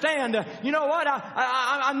 I understand. You know what?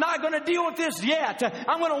 I'm not going to deal with this yet.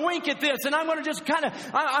 I'm going to wink at this. And I'm going to just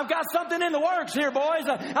I've got something in the works here, boys.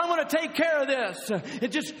 I'm going to take care of this.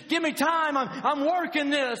 Just give me time. I'm working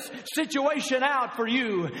this situation out for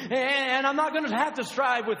you. And I'm not going to have to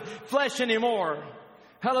strive with flesh anymore.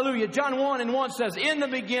 Hallelujah. John 1:1 says, in the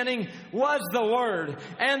beginning was the Word,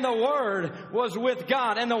 and the Word was with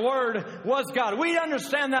God, and the Word was God. We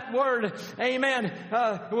understand that word, amen.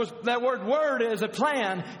 That word is a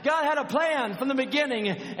plan. God had a plan from the beginning.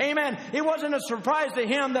 Amen. It wasn't a surprise to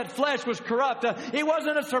Him that flesh was corrupt. It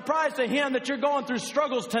wasn't a surprise to Him that you're going through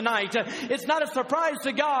struggles tonight. It's not a surprise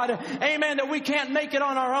to God, amen, that we can't make it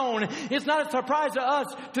on our own. It's not a surprise to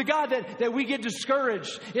us, to God, that we get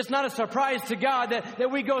discouraged. It's not a surprise to God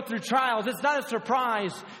that we go through trials. It's not a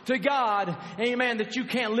surprise to God, amen, that you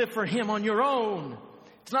can't live for Him on your own.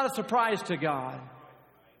 It's not a surprise to God.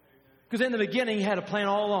 Because in the beginning, He had a plan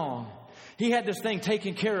all along. He had this thing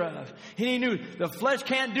taken care of. And He knew the flesh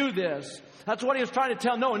can't do this. That's what He was trying to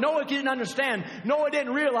tell Noah. Noah didn't understand. Noah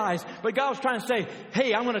didn't realize. But God was trying to say,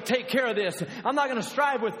 hey, I'm going to take care of this. I'm not going to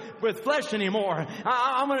strive with flesh anymore.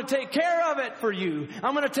 I'm going to take care of it for you.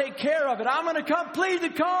 I'm going to take care of it. I'm going to come plead the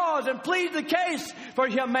cause and plead the case for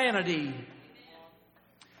humanity.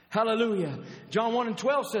 Hallelujah. John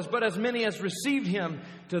 1:12 says, but as many as received Him,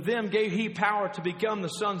 to them gave He power to become the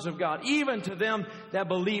sons of God, even to them that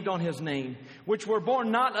believed on His name, which were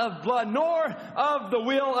born not of blood, nor of the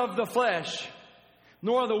will of the flesh,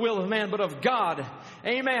 nor of the will of man, but of God.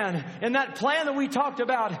 Amen. And that plan that we talked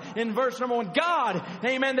about in verse number 1, God,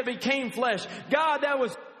 amen, that became flesh. God that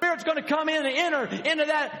was Spirit's going to come in and enter into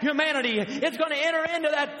that humanity. It's going to enter into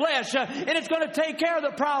that flesh, and it's going to take care of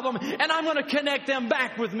the problem, and I'm going to connect them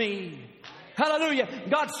back with me. Hallelujah.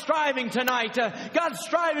 God's striving tonight. God's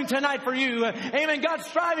striving tonight for you. Amen. God's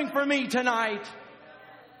striving for me tonight.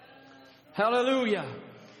 Hallelujah.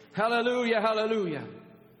 Hallelujah. Hallelujah.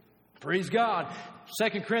 Praise God.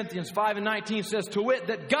 2 Corinthians 5:19 says, to wit,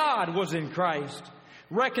 that God was in Christ,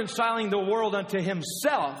 reconciling the world unto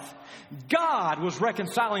Himself. God was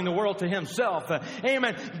reconciling the world to Himself.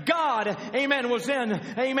 Amen. God, amen, was in,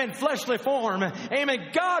 amen, fleshly form. Amen.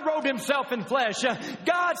 God robed Himself in flesh.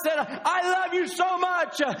 God said, I love you so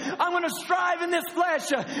much. I'm going to strive in this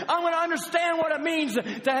flesh. I'm going to understand what it means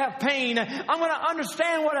to have pain. I'm going to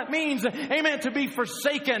understand what it means, amen, to be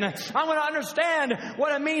forsaken. I'm going to understand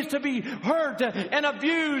what it means to be hurt and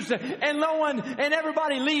abused and no one and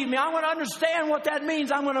everybody leave me. I'm going to understand what that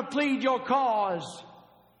means. I'm going to plead your cause.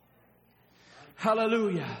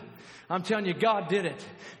 Hallelujah. I'm telling you, God did it.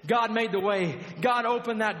 God made the way. God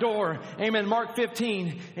opened that door. Amen. Mark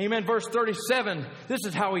 15. Amen. Verse 37. This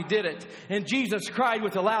is how He did it. And Jesus cried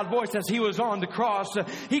with a loud voice as He was on the cross.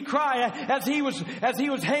 He cried as he was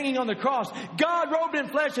hanging on the cross. God robed in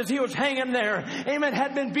flesh as He was hanging there. Amen.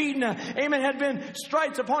 Had been beaten. Amen. Had been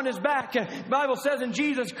stripes upon His back. The Bible says, and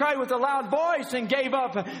Jesus cried with a loud voice and gave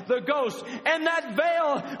up the ghost. And that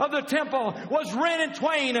veil of the temple was rent in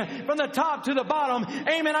twain from the top to the bottom.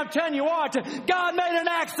 Amen. I'm telling you what, God made an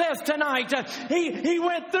access tonight. He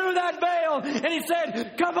went through that veil and He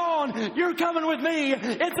said, come on, you're coming with me.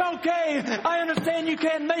 It's okay. I understand you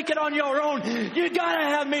can't make it on your own. You gotta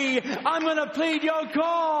have me. I'm gonna plead your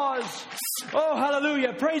cause. Oh,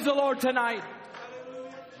 hallelujah. Praise the Lord tonight.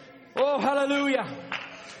 Oh, hallelujah.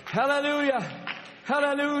 Hallelujah.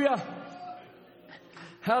 Hallelujah.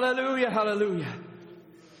 Hallelujah. Hallelujah.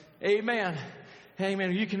 Amen.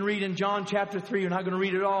 Amen. You can read in John chapter 3. You're not going to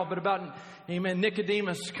read it all, but about, amen,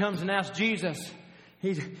 Nicodemus comes and asks Jesus.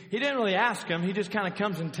 He didn't really ask him. He just kind of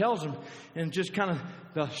comes and tells him, and just kind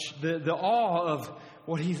of the awe of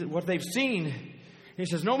what they've seen. He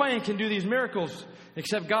says, no man can do these miracles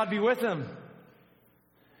except God be with him.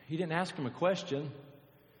 He didn't ask him a question.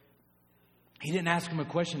 He didn't ask him a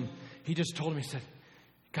question. He just told him, he said,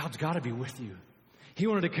 God's got to be with you. He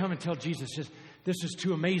wanted to come and tell Jesus, this is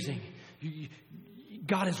too amazing.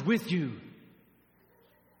 God is with you.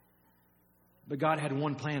 But God had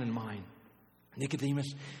one plan in mind.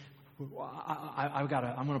 Nicodemus, I'm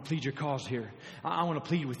going to plead your cause here. I want to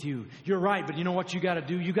plead with you. You're right, but you know what you got to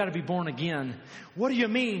do? You got to be born again. What do you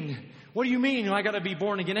mean? What do you mean I got to be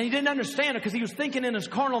born again? And he didn't understand it because he was thinking in his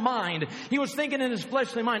carnal mind. He was thinking in his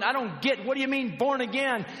fleshly mind. I don't get, what do you mean born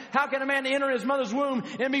again? How can a man enter his mother's womb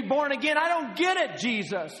and be born again? I don't get it,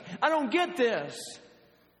 Jesus. I don't get this.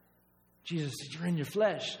 Jesus said, you're in your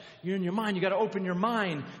flesh. You're in your mind. You got to open your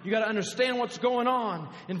mind. You got to understand what's going on.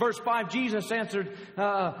 In verse 5, Jesus answered,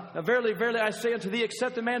 verily, verily, I say unto thee,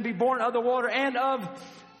 except a man be born of the water and of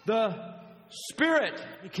the Spirit,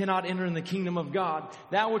 he cannot enter in the kingdom of God.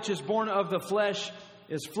 That which is born of the flesh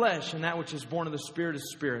is flesh, and that which is born of the Spirit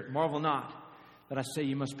is spirit. Marvel not that I say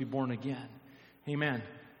you must be born again. Amen.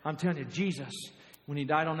 I'm telling you, Jesus, when He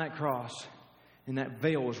died on that cross, and that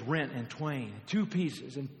veil was rent in twain, two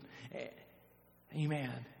pieces, and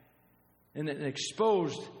amen. And it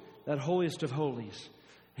exposed that holiest of holies.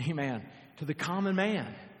 Amen. To the common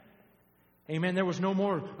man. Amen. There was no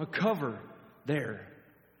more a cover there.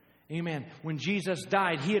 Amen. When Jesus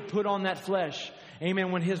died, He had put on that flesh.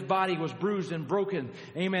 Amen. When His body was bruised and broken.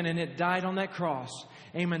 Amen. And it died on that cross.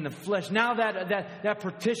 Amen. The flesh. Now that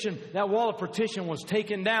partition, that wall of partition was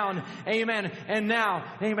taken down. Amen. And now,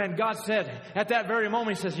 amen, God said at that very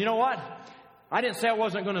moment, He says, you know what? I didn't say I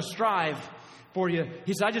wasn't going to strive for you.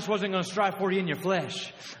 He said, I just wasn't going to strive for you in your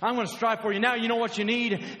flesh. I'm going to strive for you. Now you know what you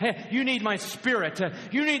need? Hey, you need my Spirit.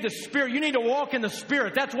 You need the Spirit. You need to walk in the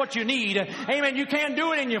Spirit. That's what you need. Amen. You can't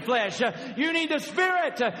do it in your flesh. You need the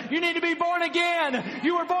Spirit. You need to be born again.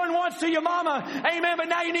 You were born once to your mama. Amen. But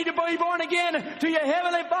now you need to be born again to your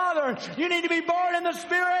Heavenly Father. You need to be born in the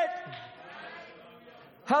Spirit.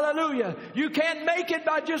 Hallelujah. You can't make it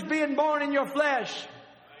by just being born in your flesh.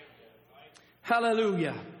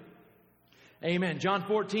 Hallelujah. Amen. John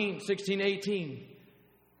 14, 16, 18.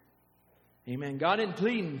 Amen. God isn't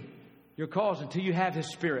pleading your cause until you have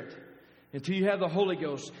His Spirit. Until you have the Holy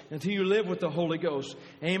Ghost. Until you live with the Holy Ghost.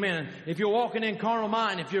 Amen. If you're walking in carnal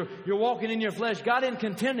mind, if you're walking in your flesh, God isn't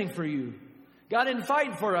contending for you. God isn't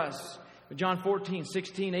fighting for us. But John 14,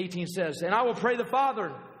 16, 18 says, and I will pray the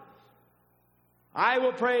Father. I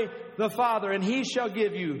will pray the Father, and He shall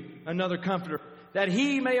give you another Comforter, that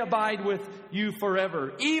He may abide with you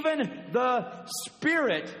forever. Even the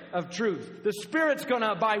Spirit of truth. The Spirit's going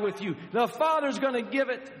to abide with you. The Father's going to give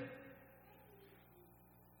it.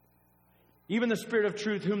 Even the Spirit of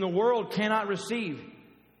truth, whom the world cannot receive,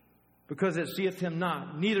 because it seeth Him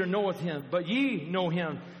not, neither knoweth Him. But ye know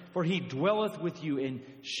Him, for He dwelleth with you and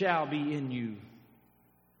shall be in you.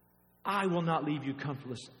 I will not leave you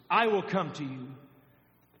comfortless. I will come to you.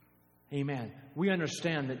 Amen. We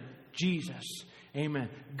understand that Jesus, amen,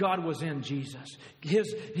 God was in Jesus.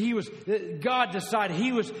 God decided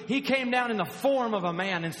He came down in the form of a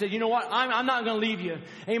man and said, you know what, I'm not going to leave you.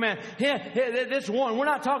 Amen. This one, we're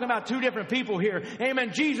not talking about two different people here.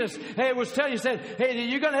 Amen. Jesus, was telling you, said, hey,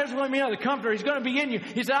 there's going to be another Comforter. He's going to be in you.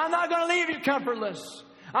 He said, I'm not going to leave you comfortless.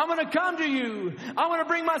 I'm going to come to you. I'm going to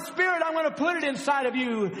bring my Spirit. I'm going to put it inside of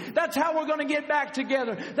you. That's how we're going to get back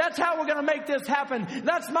together. That's how we're going to make this happen.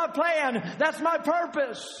 That's my plan. That's my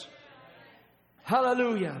purpose.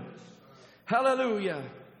 Hallelujah. Hallelujah.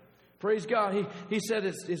 Praise God. He said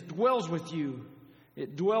it dwells with you.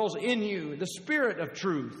 It dwells in you. The Spirit of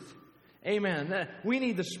truth. Amen. We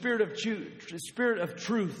need the Spirit of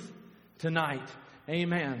truth tonight.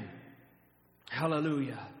 Amen.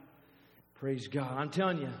 Hallelujah. Praise God. I'm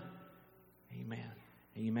telling you. Amen.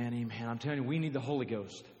 Amen. Amen. I'm telling you, we need the Holy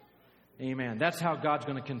Ghost. Amen. That's how God's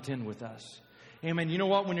going to contend with us. Amen. You know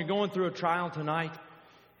what? When you're going through a trial tonight,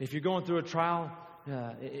 if you're going through a trial,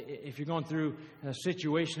 if you're going through a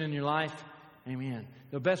situation in your life, Amen.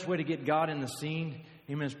 The best way to get God in the scene,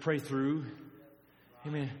 amen, is pray through.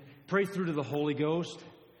 Amen. Pray through to the Holy Ghost.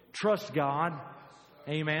 Trust God.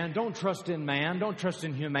 Amen. Don't trust in man. Don't trust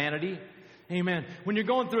in humanity. Amen. When you're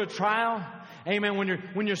going through a trial, amen,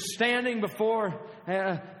 when you're standing before,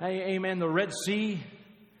 amen, the Red Sea,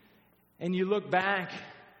 and you look back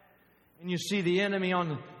and you see the enemy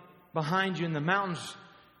behind you and the mountains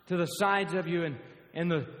to the sides of you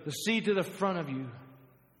and the sea to the front of you.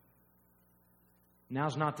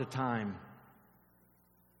 Now's not the time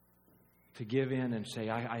to give in and say,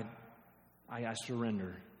 I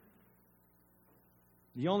surrender.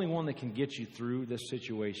 The only one that can get you through this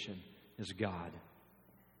situation is God.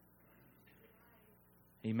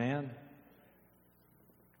 Amen?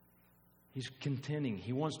 He's contending.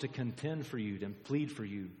 He wants to contend for you and plead for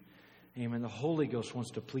you. Amen. The Holy Ghost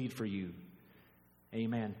wants to plead for you.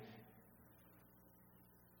 Amen.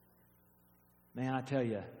 Man, I tell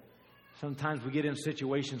you, sometimes we get in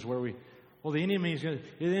situations where the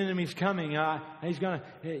enemy's coming. He's going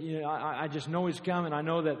to, I just know he's coming. I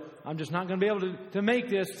know that I'm just not going to be able to make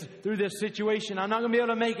this through this situation. I'm not going to be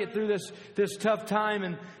able to make it through this tough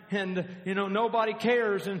time. And nobody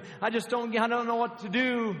cares. And I don't know what to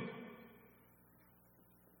do.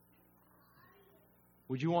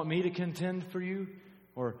 Would you want me to contend for you?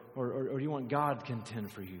 Or do you want God to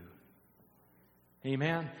contend for you?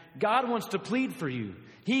 Amen. God wants to plead for you.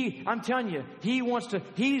 I'm telling you,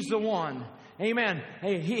 He's the one. Amen.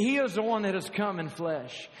 He is the one that has come in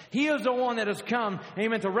flesh. He is the one that has come,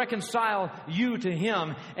 amen, to reconcile you to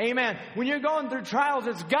Him. Amen. When you're going through trials,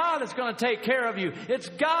 it's God that's going to take care of you. It's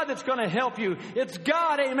God that's going to help you. It's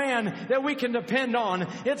God, amen, that we can depend on.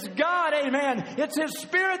 It's God, amen. It's His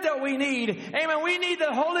Spirit that we need. Amen. We need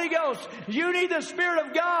the Holy Ghost. You need the Spirit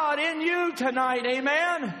of God in you tonight.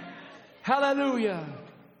 Amen. Hallelujah.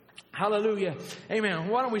 Hallelujah. Amen.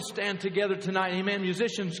 Why don't we stand together tonight? Amen.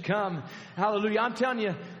 Musicians, come. Hallelujah. I'm telling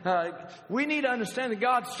you, we need to understand that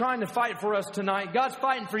God's trying to fight for us tonight. God's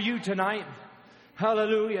fighting for you tonight.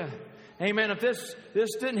 Hallelujah. Amen. If this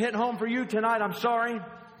didn't hit home for you tonight, I'm sorry.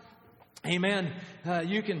 Amen.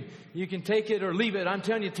 You can take it or leave it. I'm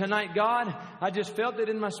telling you tonight, God, I just felt it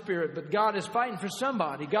in my spirit, but God is fighting for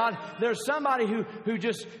somebody. God, there's somebody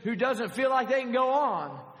who doesn't feel like they can go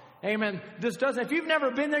on. Amen. If you've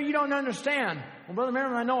never been there, you don't understand. Well, Brother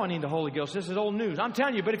Merriman, I know I need the Holy Ghost. This is old news. I'm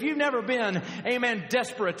telling you, but if you've never been, amen,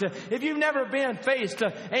 desperate, if you've never been faced,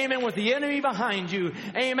 amen, with the enemy behind you,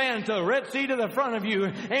 amen, to the Red Sea to the front of you,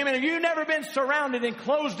 amen, if you've never been surrounded and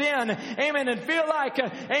closed in, amen, and feel like,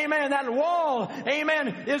 amen, that wall,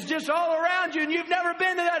 amen, is just all around you, and you've never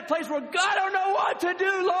been to that place where God, I don't know what to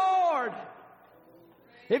do, Lord.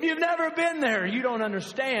 If you've never been there, you don't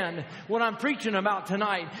understand what I'm preaching about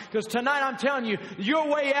tonight. Because tonight I'm telling you, your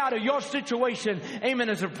way out of your situation, amen,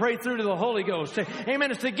 is to pray through to the Holy Ghost. Amen,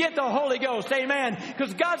 is to get the Holy Ghost. Amen.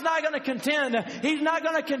 Because God's not going to contend. He's not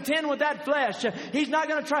going to contend with that flesh. He's not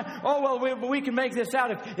going to try, we can make this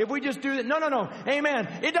out if we just do that. No. Amen.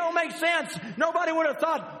 It don't make sense. Nobody would have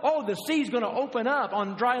thought, the sea's going to open up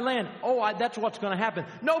on dry land. That's what's going to happen.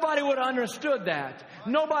 Nobody would have understood that.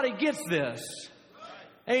 Nobody gets this.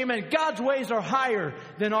 Amen. God's ways are higher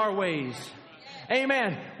than our ways.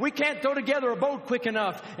 Amen. We can't throw together a boat quick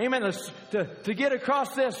enough. Amen. To get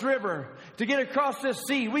across this river, to get across this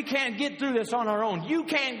sea. We can't get through this on our own. You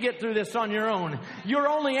can't get through this on your own. Your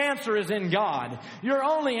only answer is in God. Your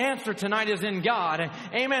only answer tonight is in God.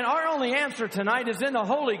 Amen. Our only answer tonight is in the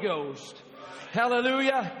Holy Ghost.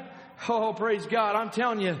 Hallelujah. Oh, praise God. I'm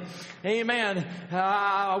telling you. Amen.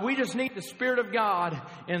 We just need the Spirit of God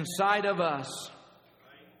inside of us.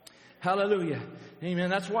 Hallelujah. Amen.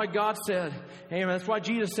 That's why God said, amen. That's why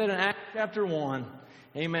Jesus said in Acts chapter 1,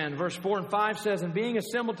 amen. Verse 4 and 5 says, and being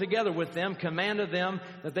assembled together with them, commanded them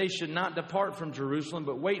that they should not depart from Jerusalem,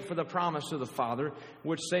 but wait for the promise of the Father,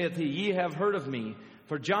 which saith he, ye have heard of me.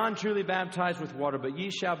 For John truly baptized with water, but ye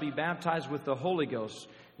shall be baptized with the Holy Ghost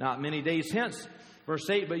not many days hence. Verse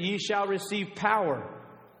 8, but ye shall receive power.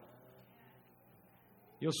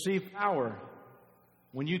 You'll see power.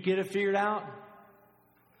 When you get it figured out,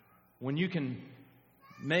 when you can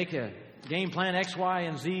make a game plan X, Y,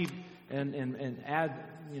 and Z and add,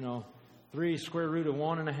 3 square root of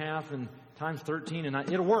 1.5 and times 13,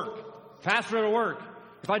 and it'll work. Faster it'll work.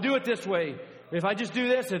 If I do it this way, if I just do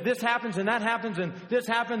this, if this happens and that happens and this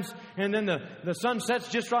happens, and then the sun sets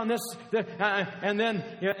just on this, and then,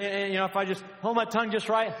 if I just hold my tongue just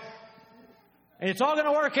right, and it's all going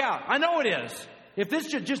to work out. I know it is. If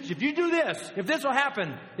you do this, if this will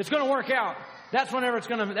happen, it's going to work out. That's whenever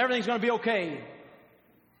everything's going to be okay.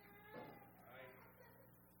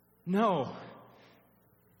 No.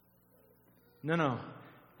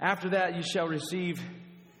 After that ye shall receive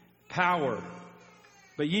power.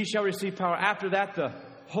 But ye shall receive power. After that, the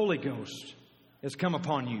Holy Ghost has come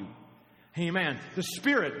upon you. Amen. The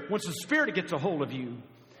Spirit, once the Spirit gets a hold of you.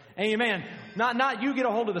 Amen. Not you get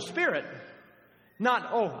a hold of the Spirit. Not,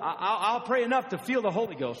 I'll pray enough to feel the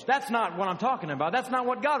Holy Ghost. That's not what I'm talking about. That's not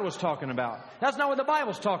what God was talking about. That's not what the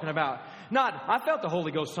Bible's talking about. Not, I felt the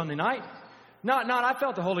Holy Ghost Sunday night. Not, I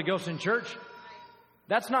felt the Holy Ghost in church.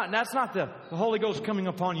 That's not the Holy Ghost coming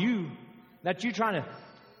upon you. That's you trying to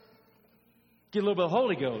get a little bit of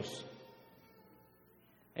Holy Ghost.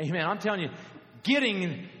 Amen. I'm telling you,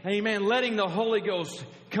 letting the Holy Ghost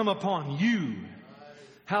come upon you.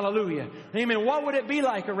 Hallelujah. Amen. What would it be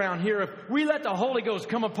like around here if we let the Holy Ghost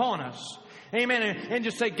come upon us? Amen. And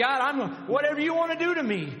just say, God, whatever you want to do to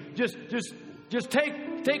me, just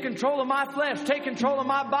take control of my flesh. Take control of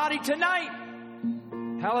my body tonight.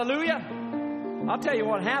 Hallelujah. I'll tell you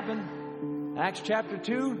what happened. Acts chapter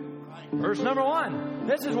 2, verse number 1.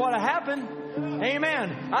 This is what happened.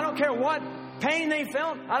 Amen. I don't care what pain they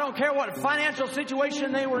felt. I don't care what financial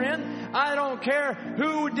situation they were in. I don't care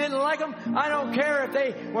who didn't like them. I don't care if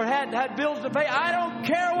they had bills to pay. I don't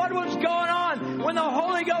care what was going on. When the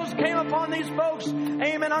Holy Ghost came upon these folks,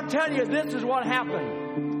 amen, I'm telling you, this is what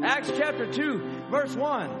happened. Acts chapter 2, verse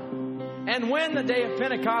 1. And when the day of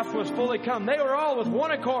Pentecost was fully come, they were all with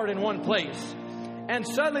one accord in one place. And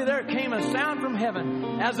suddenly there came a sound from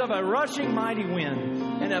heaven as of a rushing mighty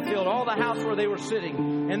wind, and it filled all the house where they were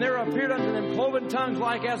sitting. And there appeared unto them cloven tongues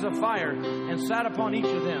like as of fire, and sat upon each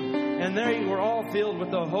of them. And they were all filled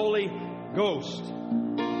with the Holy Ghost,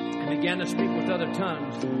 and began to speak with other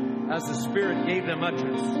tongues, as the Spirit gave them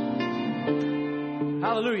utterance.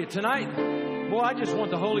 Hallelujah. Tonight, boy, I just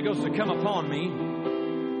want the Holy Ghost to come upon me.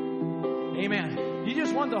 Amen. You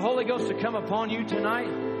just want the Holy Ghost to come upon you tonight?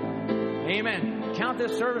 Amen. Count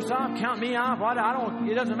this service off. Count me off.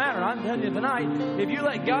 It doesn't matter. I'm telling you tonight, if you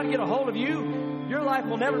let God get a hold of you, your life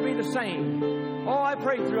will never be the same. Oh, I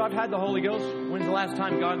prayed through. I've had the Holy Ghost. When's the last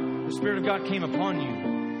time the Spirit of God came upon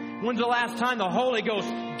you? When's the last time the Holy Ghost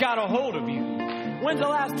got a hold of you? When's the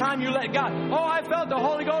last time you let God? Oh, I felt the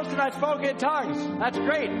Holy Ghost and I spoke in tongues. That's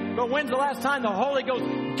great. But when's the last time the Holy Ghost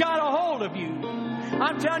got a hold of you?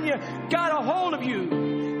 I'm telling you, got a hold of you.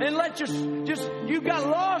 And you got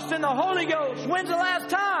lost in the Holy Ghost. When's the last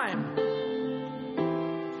time?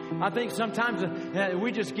 I think sometimes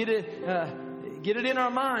we just get it in our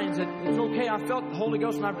minds that it's okay. I felt the Holy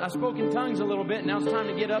Ghost and I spoke in tongues a little bit. Now it's time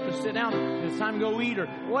to get up and sit down. It's time to go eat or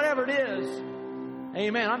whatever it is.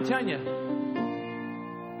 Amen. I'm telling you,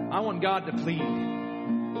 I want God to plead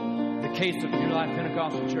the case of New Life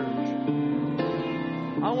Pentecostal Church.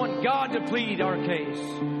 I want God to plead our case.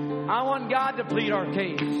 I want God to plead our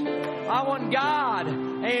case. I want God,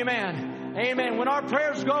 amen, amen. When our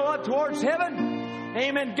prayers go up towards heaven,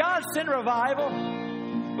 amen, God send revival.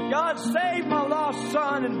 God save my lost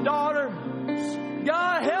son and daughter.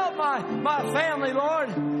 God help my family,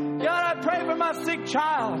 Lord. God, I pray for my sick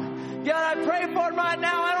child. God, I pray for him right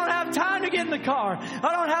now. I don't have time to get in the car.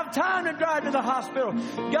 I don't have time to drive to the hospital.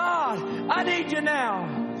 God, I need you now.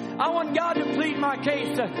 I want God to plead my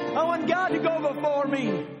case. I want God to go before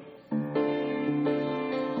me.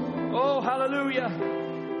 Oh, hallelujah.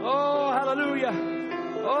 Oh, hallelujah.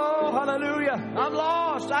 Oh, hallelujah. I'm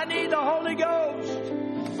lost. I need the Holy Ghost.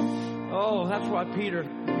 Oh, that's why Peter,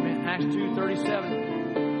 in Acts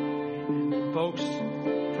 2:37, folks,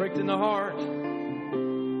 pricked in the heart.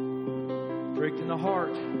 Pricked in the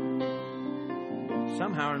heart.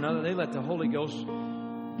 Somehow or another, they let the Holy Ghost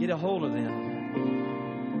get a hold of them.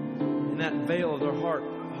 And that veil of their heart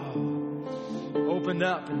opened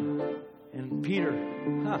up. And Peter,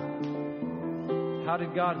 how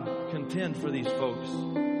did God contend for these folks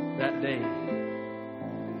that day?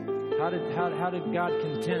 How did God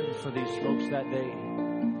contend for these folks that day?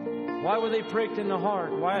 Why were they pricked in the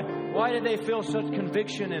heart? Why did they feel such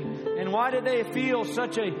conviction? And why did they feel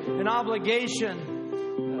such an obligation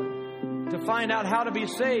to find out how to be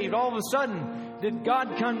saved? All of a sudden, did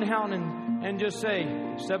God come down and just say,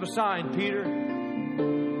 step aside, Peter.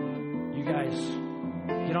 You guys,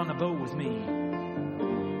 get on the boat with me.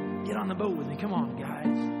 Get on the boat with me. Come on,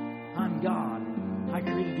 guys. I'm God. I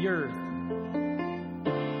created the earth.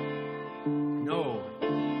 No.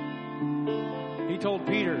 He told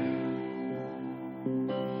Peter,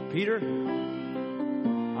 Peter,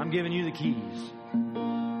 I'm giving you the keys.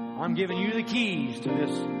 I'm giving you the keys to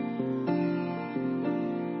this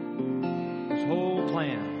whole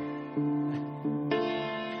plan.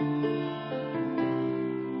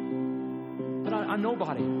 But I'm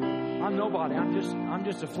nobody. I'm nobody. I'm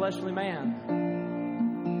just a fleshly man.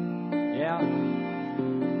 Yeah.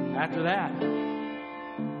 After that,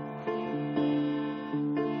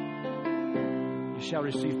 shall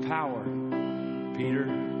receive power, Peter.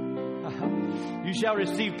 You shall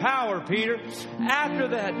receive power, Peter. After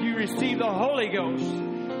that, you receive the Holy Ghost.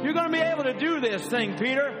 You're going to be able to do this thing,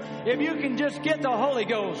 Peter, if you can just get the Holy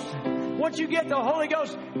Ghost. Once you get the Holy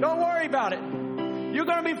Ghost, don't worry about it. You're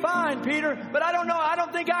going to be fine, Peter. But I don't know. I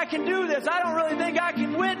don't think I can do this. I don't really think I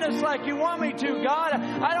can witness like you want me to, God.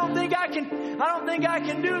 I don't think I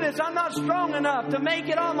can do this. I'm not strong enough to make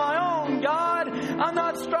it on my own, God. I'm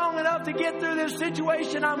not strong enough to get through this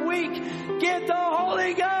situation. I'm weak. Get the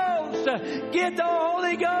Holy Ghost. Get the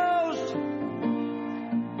Holy Ghost.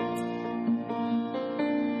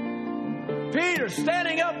 Peter,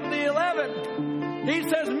 standing up in the 11th, he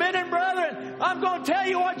says, men and brethren, I'm going to tell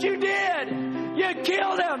you what you did. You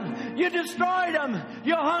killed him. You destroyed him.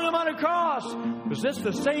 You hung him on a cross. Was this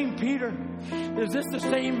the same Peter? Is this the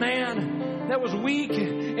same man that was weak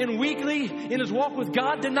and weakly in his walk with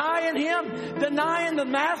God, denying him, denying the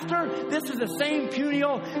Master? This is the same puny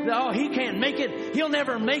old, oh, he can't make it. He'll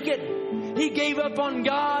never make it. He gave up on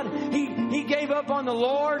God. He gave up on the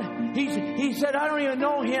Lord. He said, I don't even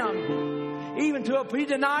know him. Even to he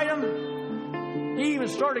denied him. He even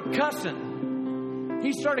started cussing.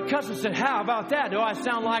 He started cussing and said, how about that? Do I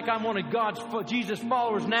sound like I'm one of Jesus'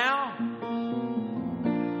 followers now?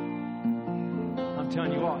 I'm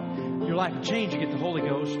telling you what, your life will change. You get the Holy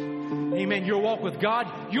Ghost. Amen. Your walk with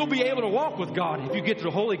God, you'll be able to walk with God if you get the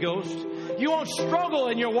Holy Ghost. You won't struggle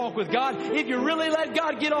in your walk with God if you really let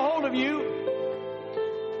God get a hold of you.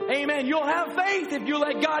 Amen. You'll have faith if you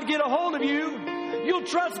let God get a hold of you. You'll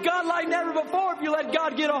trust God like never before if you let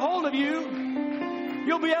God get a hold of you.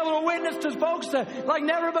 You'll be able to witness to folks like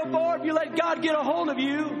never before if you let God get a hold of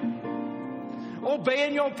you.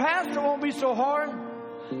 Obeying your pastor won't be so hard.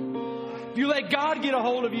 If you let God get a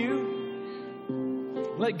hold of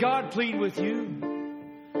you, let God plead with you.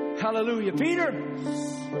 Hallelujah. Peter,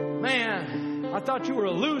 man, I thought you were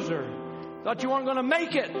a loser. Thought you weren't going to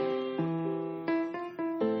make it.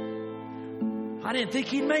 I didn't think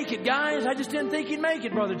he'd make it, guys. I just didn't think he'd make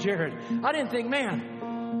it, Brother Jared. I didn't think,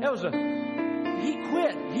 man, that was he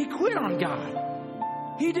quit. He quit on God.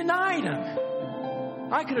 He denied him.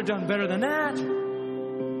 I could have done better than that. You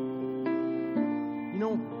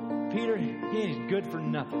know, Peter, he ain't good for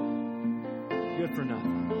nothing. Good for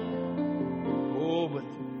nothing. Oh, but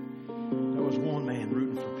there was one man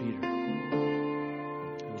rooting for Peter.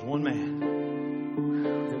 There was one man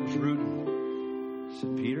that was rooting. He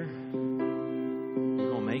said, Peter, you're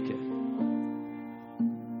going to make it.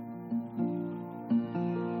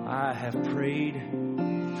 I have prayed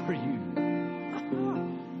for you.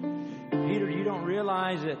 Peter, you don't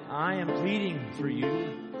realize that I am pleading for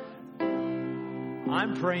you.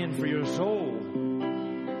 I'm praying for your soul.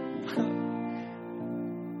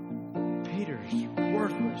 Peter's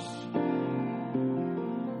worthless.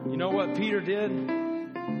 You know what Peter did?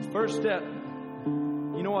 First step.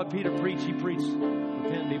 You know what Peter preached? He preached,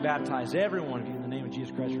 repent and be baptized, every one of you, in the name of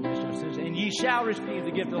Jesus Christ for remission of sins, and ye shall receive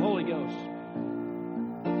the gift of the Holy Ghost.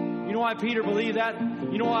 You know why Peter believed that?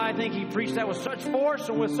 You know why I think he preached that with such force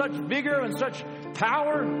and with such vigor and such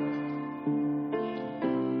power?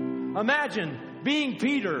 Imagine being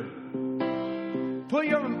Peter.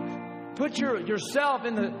 Put yourself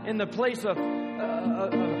in the place of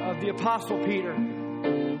the Apostle Peter.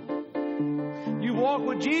 You walked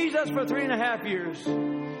with Jesus for 3.5 years.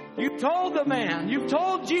 You told the man, you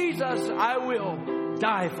told Jesus, I will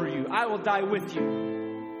die for you. I will die with you.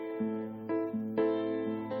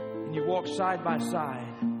 You walk side by side.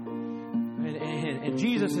 And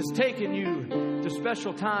Jesus has taken you to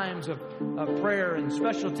special times of prayer and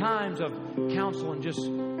special times of counsel, and just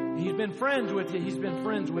he's been friends with you. He's been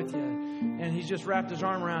friends with you. And he's just wrapped his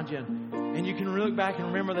arm around you. And you can look back and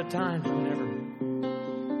remember the times whenever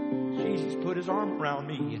Jesus put his arm around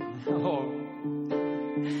me.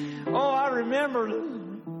 I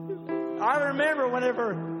remember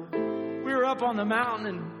whenever we were up on the mountain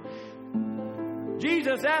and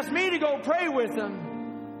Jesus asked me to go pray with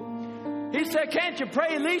him. He said, can't you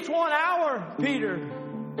pray at least 1 hour, Peter?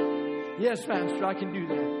 Yes, Master, I can do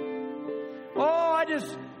that.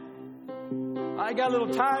 I got a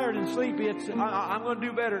little tired and sleepy. I'm going to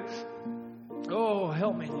do better. Oh,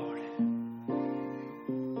 help me, Lord.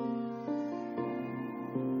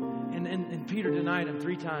 And Peter denied him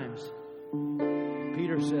 3 times.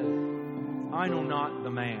 Peter said, I know not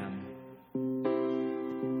the man.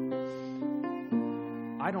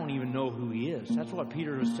 I don't even know who he is. That's what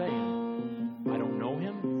Peter was saying. I don't know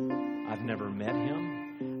him. I've never met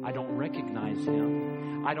him. I don't recognize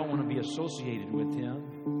him. I don't want to be associated with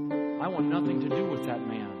him. I want nothing to do with that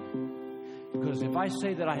man. Because if I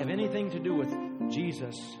say that I have anything to do with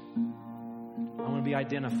Jesus, I'm going to be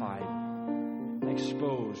identified.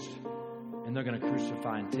 exposed. And they're going to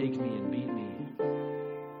crucify and take me and beat me.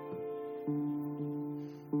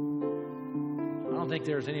 I don't think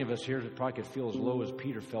there's any of us here that probably could feel as low as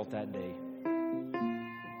Peter felt that day.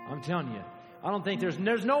 I'm telling you, I don't think there's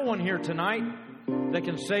no one here tonight that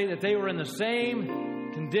can say that they were in the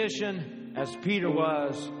same condition as Peter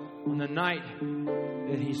was on the night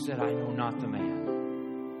that he said, I know not the man.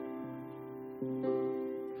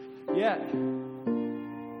 Yet,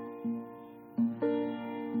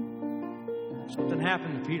 something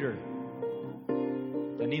happened to Peter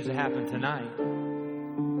that needs to happen tonight.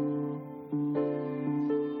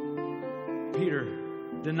 Peter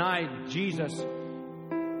denied Jesus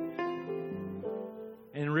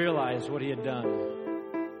and realized what he had done.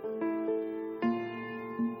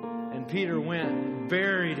 And Peter went and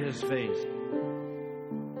buried his face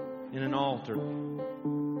in an altar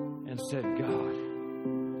and said, God,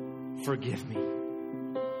 forgive me.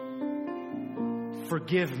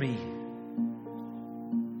 Forgive me.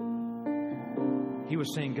 He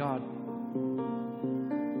was saying, God,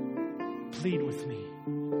 plead with me.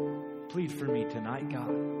 Plead for me tonight,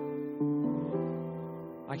 God.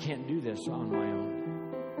 I can't do this on my own.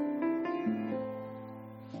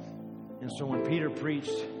 And so when Peter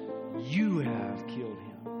preached, you have killed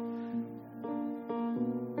him,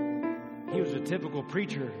 he was a typical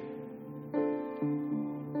preacher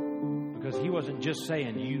because he wasn't just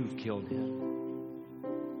saying, you've killed him.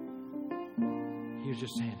 He was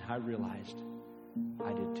just saying, I realized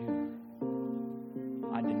I did too.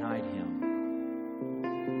 I denied him.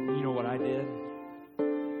 You know what I did?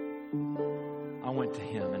 I went to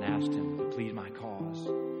him and asked him to plead my cause.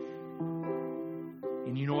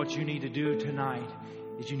 And you know what you need to do tonight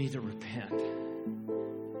is you need to repent.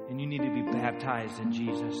 And you need to be baptized in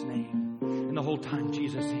Jesus' name. And the whole time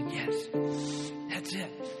Jesus saying, yes, that's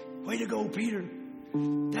it. Way to go, Peter.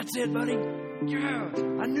 That's it, buddy. Yeah,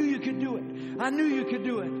 I knew you could do it. I knew you could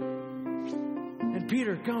do it. And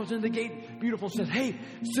Peter comes in the gate, beautiful, says, hey,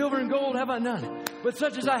 silver and gold have I none, but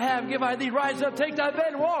such as I have give I thee. Rise up, take thy bed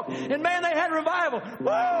and walk. And man, they had revival.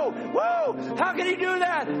 Whoa, whoa. How can he do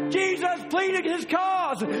that? Jesus pleaded his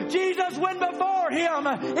cause. Jesus went before him.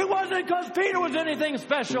 It wasn't because Peter was anything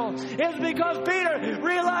special. It was because Peter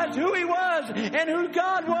realized who he was and who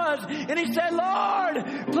God was. And he said, Lord,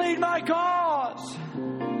 plead my cause.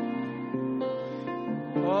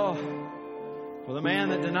 Oh. Well, the man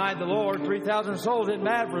that denied the Lord, 3,000 souls, isn't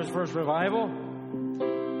bad for his first revival.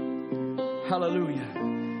 Hallelujah.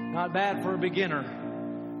 Not bad for a beginner.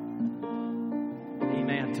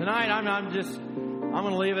 Amen. Tonight, I'm going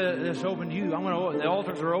to leave this open to you. The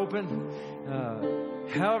altars are open.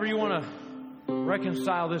 However you want to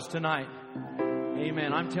reconcile this tonight.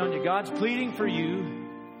 Amen. I'm telling you, God's pleading for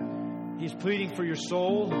you. He's pleading for your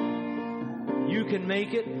soul. You can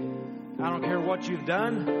make it. I don't care what you've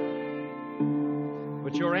done.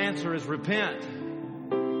 But your answer is repent.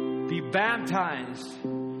 Be baptized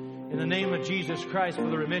in the name of Jesus Christ for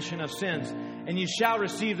the remission of sins. And you shall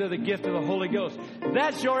receive the gift of the Holy Ghost.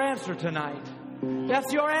 That's your answer tonight.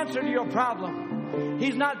 That's your answer to your problem.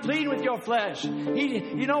 He's not pleading with your flesh.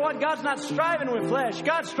 You know what? God's not striving with flesh.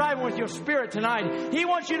 God's striving with your spirit tonight. He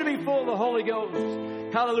wants you to be full of the Holy Ghost.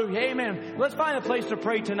 Hallelujah. Amen. Let's find a place to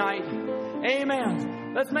pray tonight.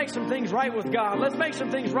 Amen. Let's make some things right with God. Let's make some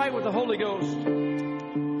things right with the Holy Ghost.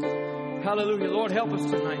 Hallelujah. Lord, help us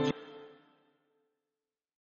tonight, Jesus.